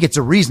 and I think it's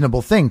a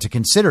reasonable thing to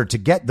consider to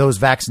get those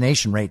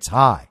vaccination rates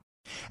high.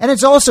 And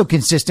it's also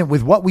consistent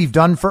with what we've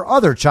done for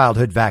other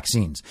childhood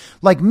vaccines,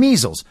 like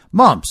measles,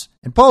 mumps,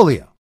 and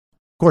polio.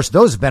 Of course,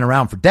 those have been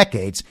around for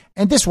decades,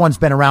 and this one's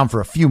been around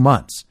for a few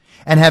months.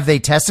 And have they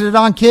tested it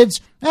on kids?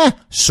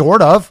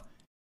 Sort of.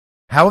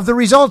 How have the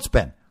results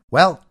been?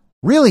 Well,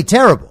 really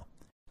terrible.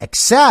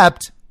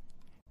 Except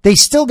they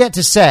still get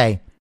to say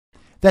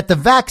that the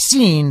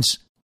vaccines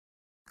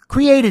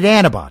created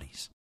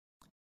antibodies.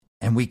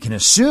 And we can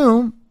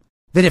assume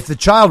that if the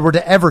child were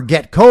to ever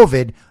get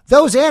COVID,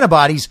 those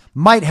antibodies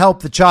might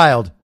help the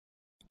child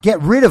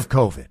get rid of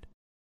COVID.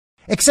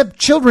 Except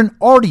children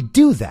already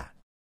do that.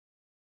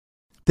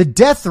 The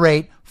death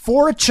rate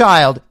for a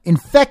child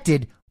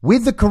infected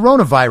with the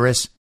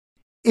coronavirus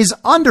is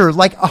under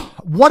like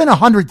 1 in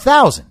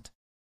 100,000.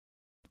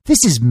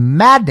 This is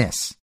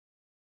madness.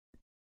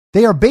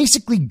 They are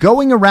basically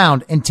going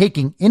around and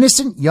taking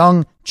innocent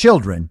young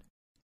children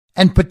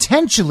and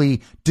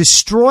potentially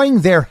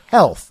destroying their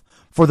health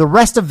for the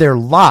rest of their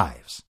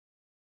lives.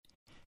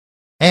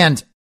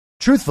 And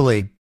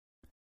truthfully,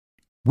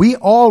 we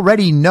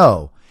already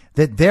know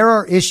that there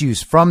are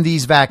issues from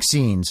these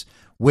vaccines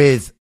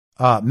with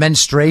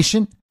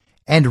menstruation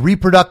and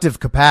reproductive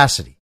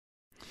capacity.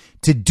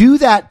 To do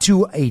that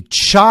to a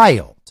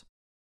child,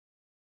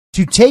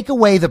 to take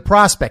away the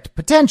prospect,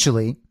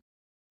 potentially,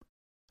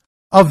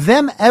 of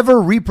them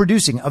ever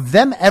reproducing, of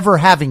them ever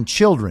having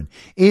children,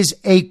 is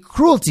a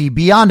cruelty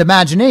beyond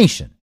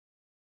imagination.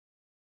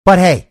 But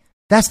hey,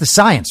 that's the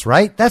science,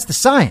 right? That's the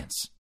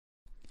science.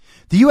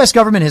 The U.S.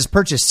 government has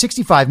purchased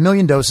 65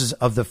 million doses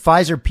of the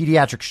Pfizer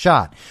pediatric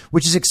shot,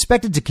 which is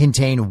expected to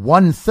contain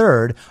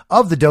 1/3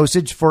 of the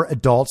dosage for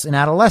adults and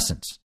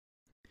adolescents.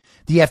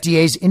 The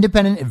FDA's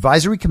Independent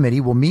Advisory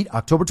Committee will meet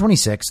October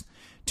 26th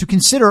to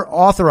consider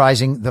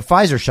authorizing the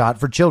Pfizer shot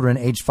for children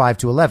aged 5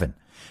 to 11.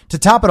 To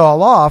top it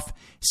all off,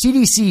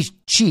 CDC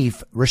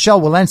Chief Rochelle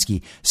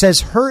Walensky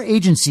says her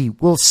agency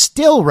will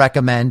still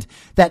recommend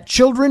that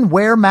children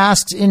wear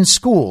masks in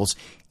schools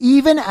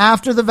even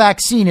after the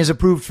vaccine is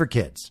approved for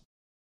kids.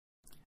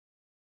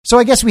 So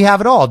I guess we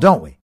have it all,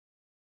 don't we?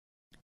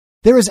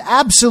 There is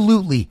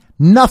absolutely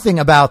nothing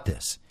about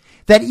this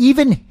that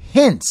even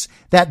hints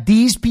that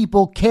these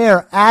people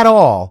care at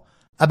all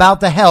about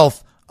the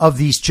health of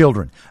these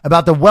children,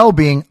 about the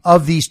well-being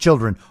of these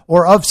children,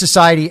 or of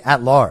society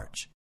at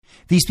large.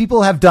 These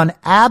people have done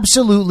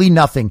absolutely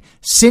nothing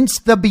since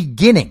the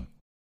beginning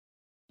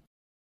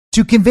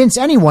to convince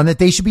anyone that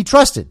they should be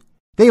trusted.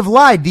 They have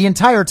lied the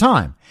entire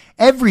time.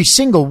 Every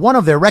single one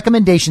of their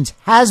recommendations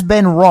has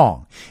been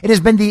wrong. It has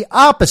been the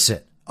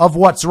opposite of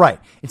what's right.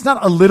 It's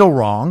not a little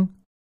wrong.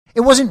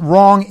 It wasn't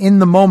wrong in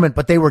the moment,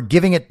 but they were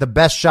giving it the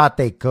best shot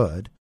they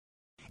could.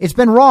 It's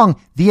been wrong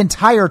the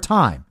entire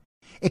time.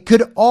 It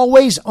could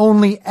always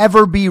only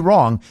ever be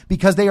wrong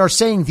because they are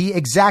saying the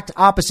exact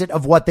opposite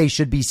of what they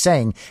should be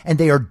saying, and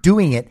they are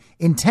doing it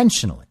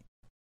intentionally.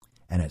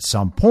 And at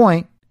some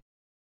point,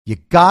 you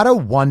gotta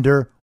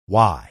wonder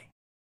why.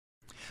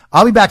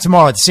 I'll be back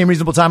tomorrow at the same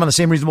reasonable time on the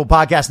Same Reasonable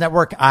Podcast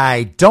Network.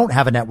 I don't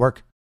have a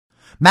network.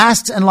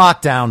 Masks and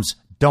lockdowns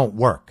don't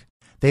work.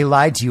 They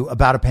lied to you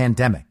about a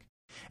pandemic.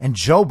 And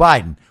Joe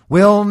Biden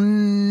will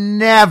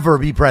never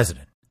be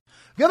president.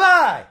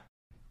 Goodbye.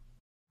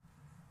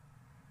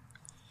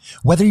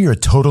 Whether you're a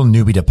total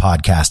newbie to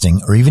podcasting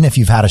or even if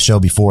you've had a show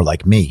before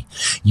like me,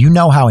 you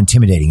know how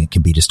intimidating it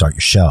can be to start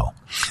your show.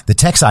 The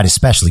tech side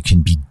especially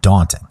can be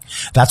daunting.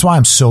 That's why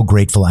I'm so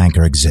grateful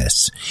Anchor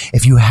exists.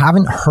 If you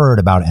haven't heard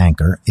about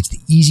Anchor, it's the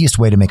easiest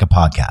way to make a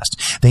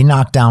podcast. They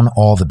knock down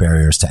all the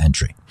barriers to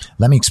entry.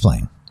 Let me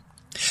explain.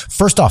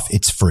 First off,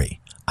 it's free.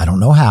 I don't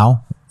know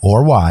how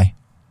or why,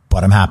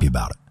 but I'm happy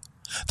about it.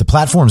 The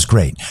platform's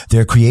great.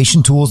 There are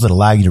creation tools that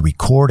allow you to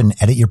record and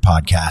edit your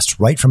podcast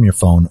right from your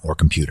phone or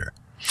computer.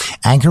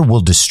 Anchor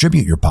will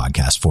distribute your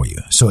podcast for you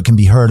so it can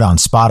be heard on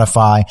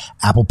Spotify,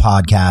 Apple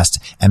Podcasts,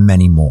 and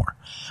many more.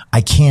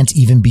 I can't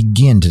even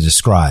begin to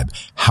describe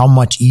how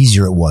much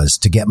easier it was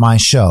to get my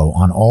show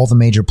on all the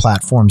major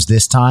platforms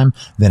this time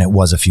than it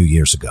was a few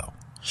years ago.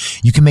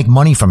 You can make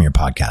money from your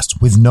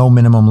podcast with no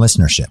minimum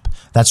listenership.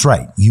 That's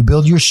right. You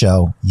build your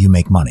show, you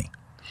make money.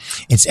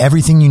 It's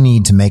everything you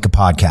need to make a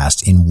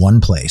podcast in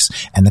one place,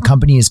 and the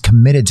company is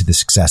committed to the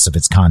success of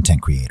its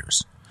content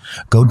creators.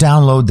 Go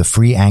download the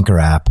free Anchor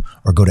app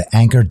or go to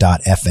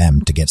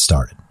anchor.fm to get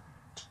started.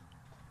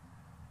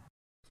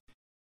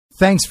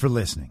 Thanks for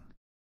listening.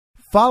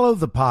 Follow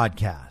the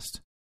podcast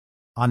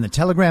on the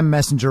Telegram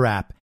Messenger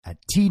app at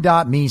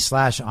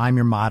t.me/I'm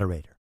your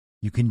moderator.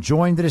 You can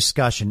join the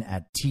discussion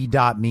at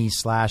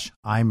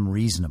t.me/I'm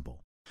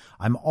reasonable.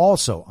 I'm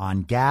also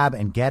on Gab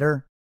and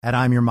Getter at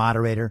I'm your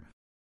moderator.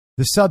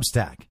 The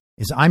Substack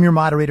is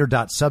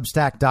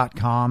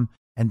imyourmoderator.substack.com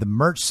and the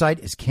merch site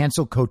is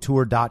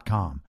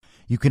cancelcouture.com.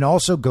 You can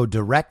also go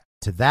direct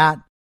to that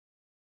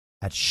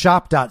at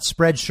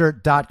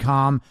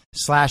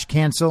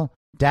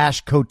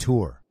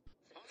shop.spreadshirt.com/cancel-couture.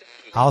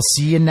 I'll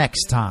see you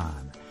next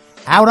time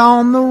out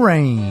on the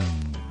range.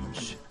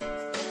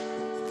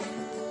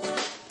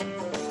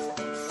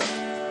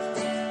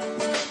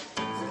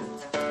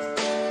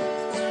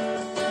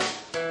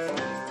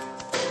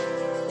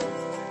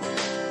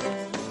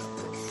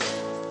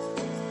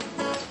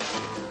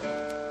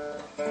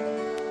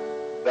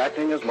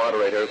 Acting as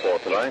moderator for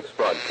tonight's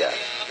broadcast.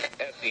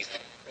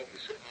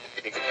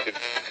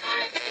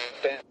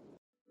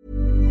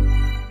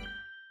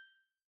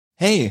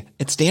 Hey,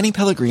 it's Danny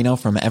Pellegrino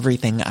from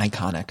Everything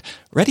Iconic.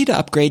 Ready to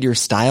upgrade your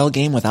style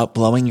game without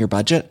blowing your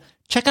budget?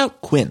 Check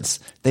out Quince.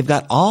 They've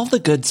got all the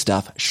good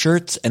stuff,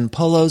 shirts and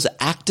polos,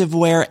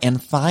 activewear,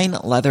 and fine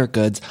leather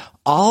goods,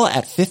 all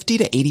at 50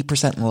 to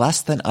 80%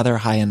 less than other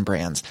high-end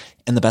brands.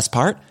 And the best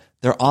part?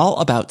 They're all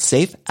about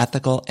safe,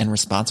 ethical, and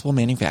responsible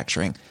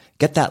manufacturing.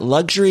 Get that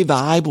luxury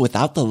vibe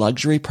without the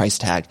luxury price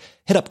tag.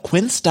 Hit up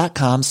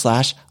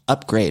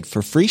quince.com/upgrade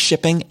for free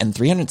shipping and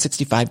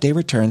 365-day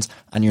returns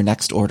on your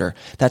next order.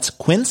 That's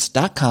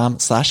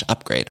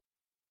quince.com/upgrade.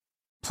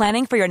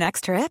 Planning for your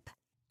next trip?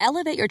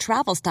 Elevate your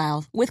travel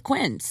style with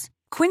Quince.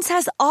 Quince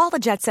has all the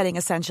jet-setting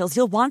essentials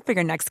you'll want for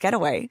your next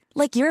getaway,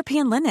 like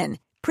European linen,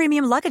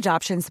 premium luggage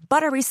options,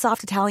 buttery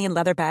soft Italian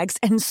leather bags,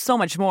 and so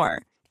much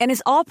more. And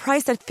is all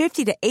priced at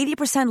 50 to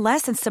 80%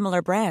 less than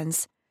similar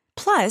brands.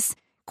 Plus,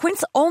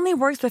 Quince only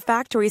works with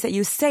factories that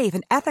use safe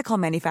and ethical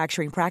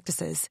manufacturing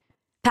practices.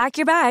 Pack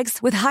your bags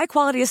with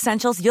high-quality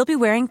essentials you'll be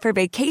wearing for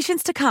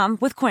vacations to come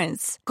with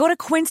Quince. Go to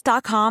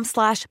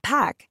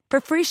quince.com/pack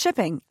for free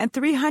shipping and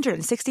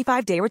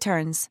 365-day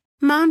returns.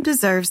 Mom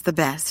deserves the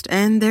best,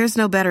 and there's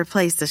no better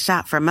place to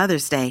shop for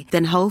Mother's Day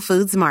than Whole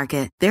Foods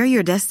Market. They're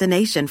your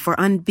destination for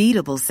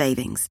unbeatable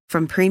savings,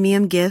 from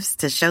premium gifts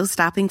to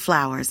show-stopping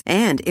flowers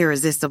and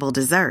irresistible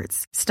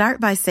desserts. Start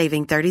by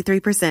saving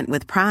 33%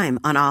 with Prime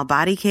on all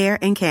body care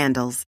and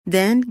candles.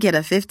 Then get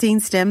a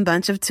 15-stem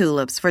bunch of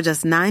tulips for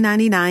just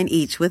 $9.99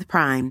 each with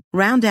Prime.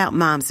 Round out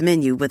Mom's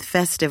menu with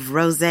festive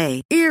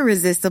rosé,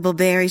 irresistible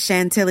berry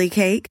chantilly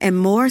cake, and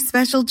more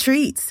special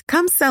treats.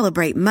 Come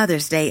celebrate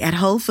Mother's Day at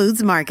Whole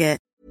Foods Market.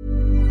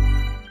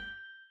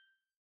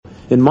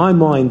 In my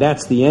mind,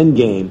 that's the end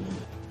game.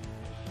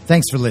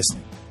 Thanks for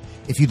listening.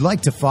 If you'd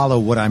like to follow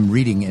what I'm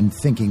reading and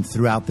thinking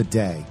throughout the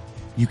day,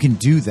 you can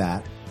do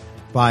that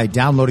by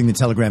downloading the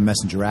Telegram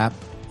Messenger app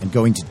and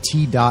going to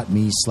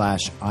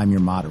t.me/I'm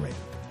your moderator.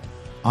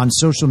 On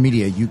social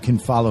media, you can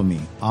follow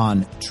me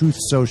on Truth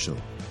Social,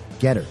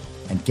 Getter,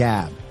 and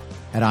Gab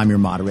at I'm your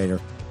moderator.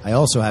 I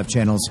also have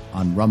channels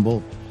on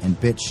Rumble and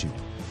BitChute.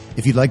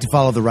 If you'd like to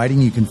follow the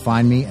writing, you can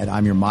find me at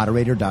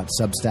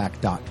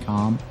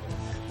imyourmoderator.substack.com.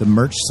 The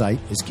merch site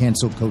is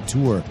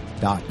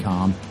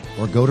cancelcouture.com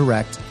or go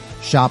direct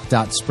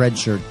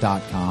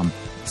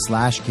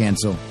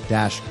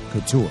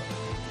shop.spreadshirt.com/cancel-couture.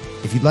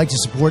 If you'd like to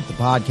support the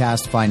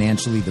podcast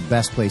financially, the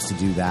best place to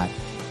do that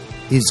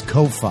is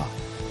Ko-Fi.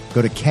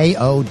 Go to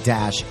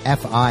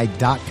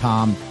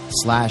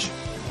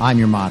ko-fi.com/I'm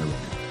your moderator.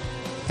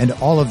 And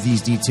all of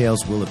these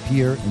details will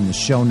appear in the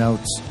show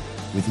notes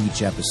with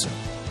each episode.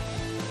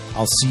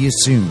 I'll see you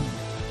soon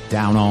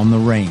down on the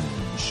range.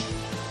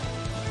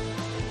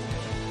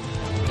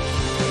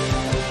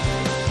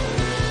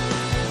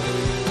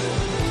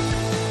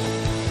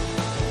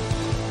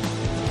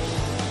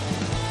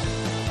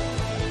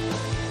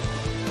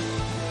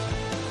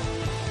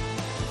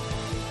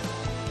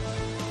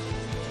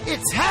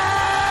 It's happening!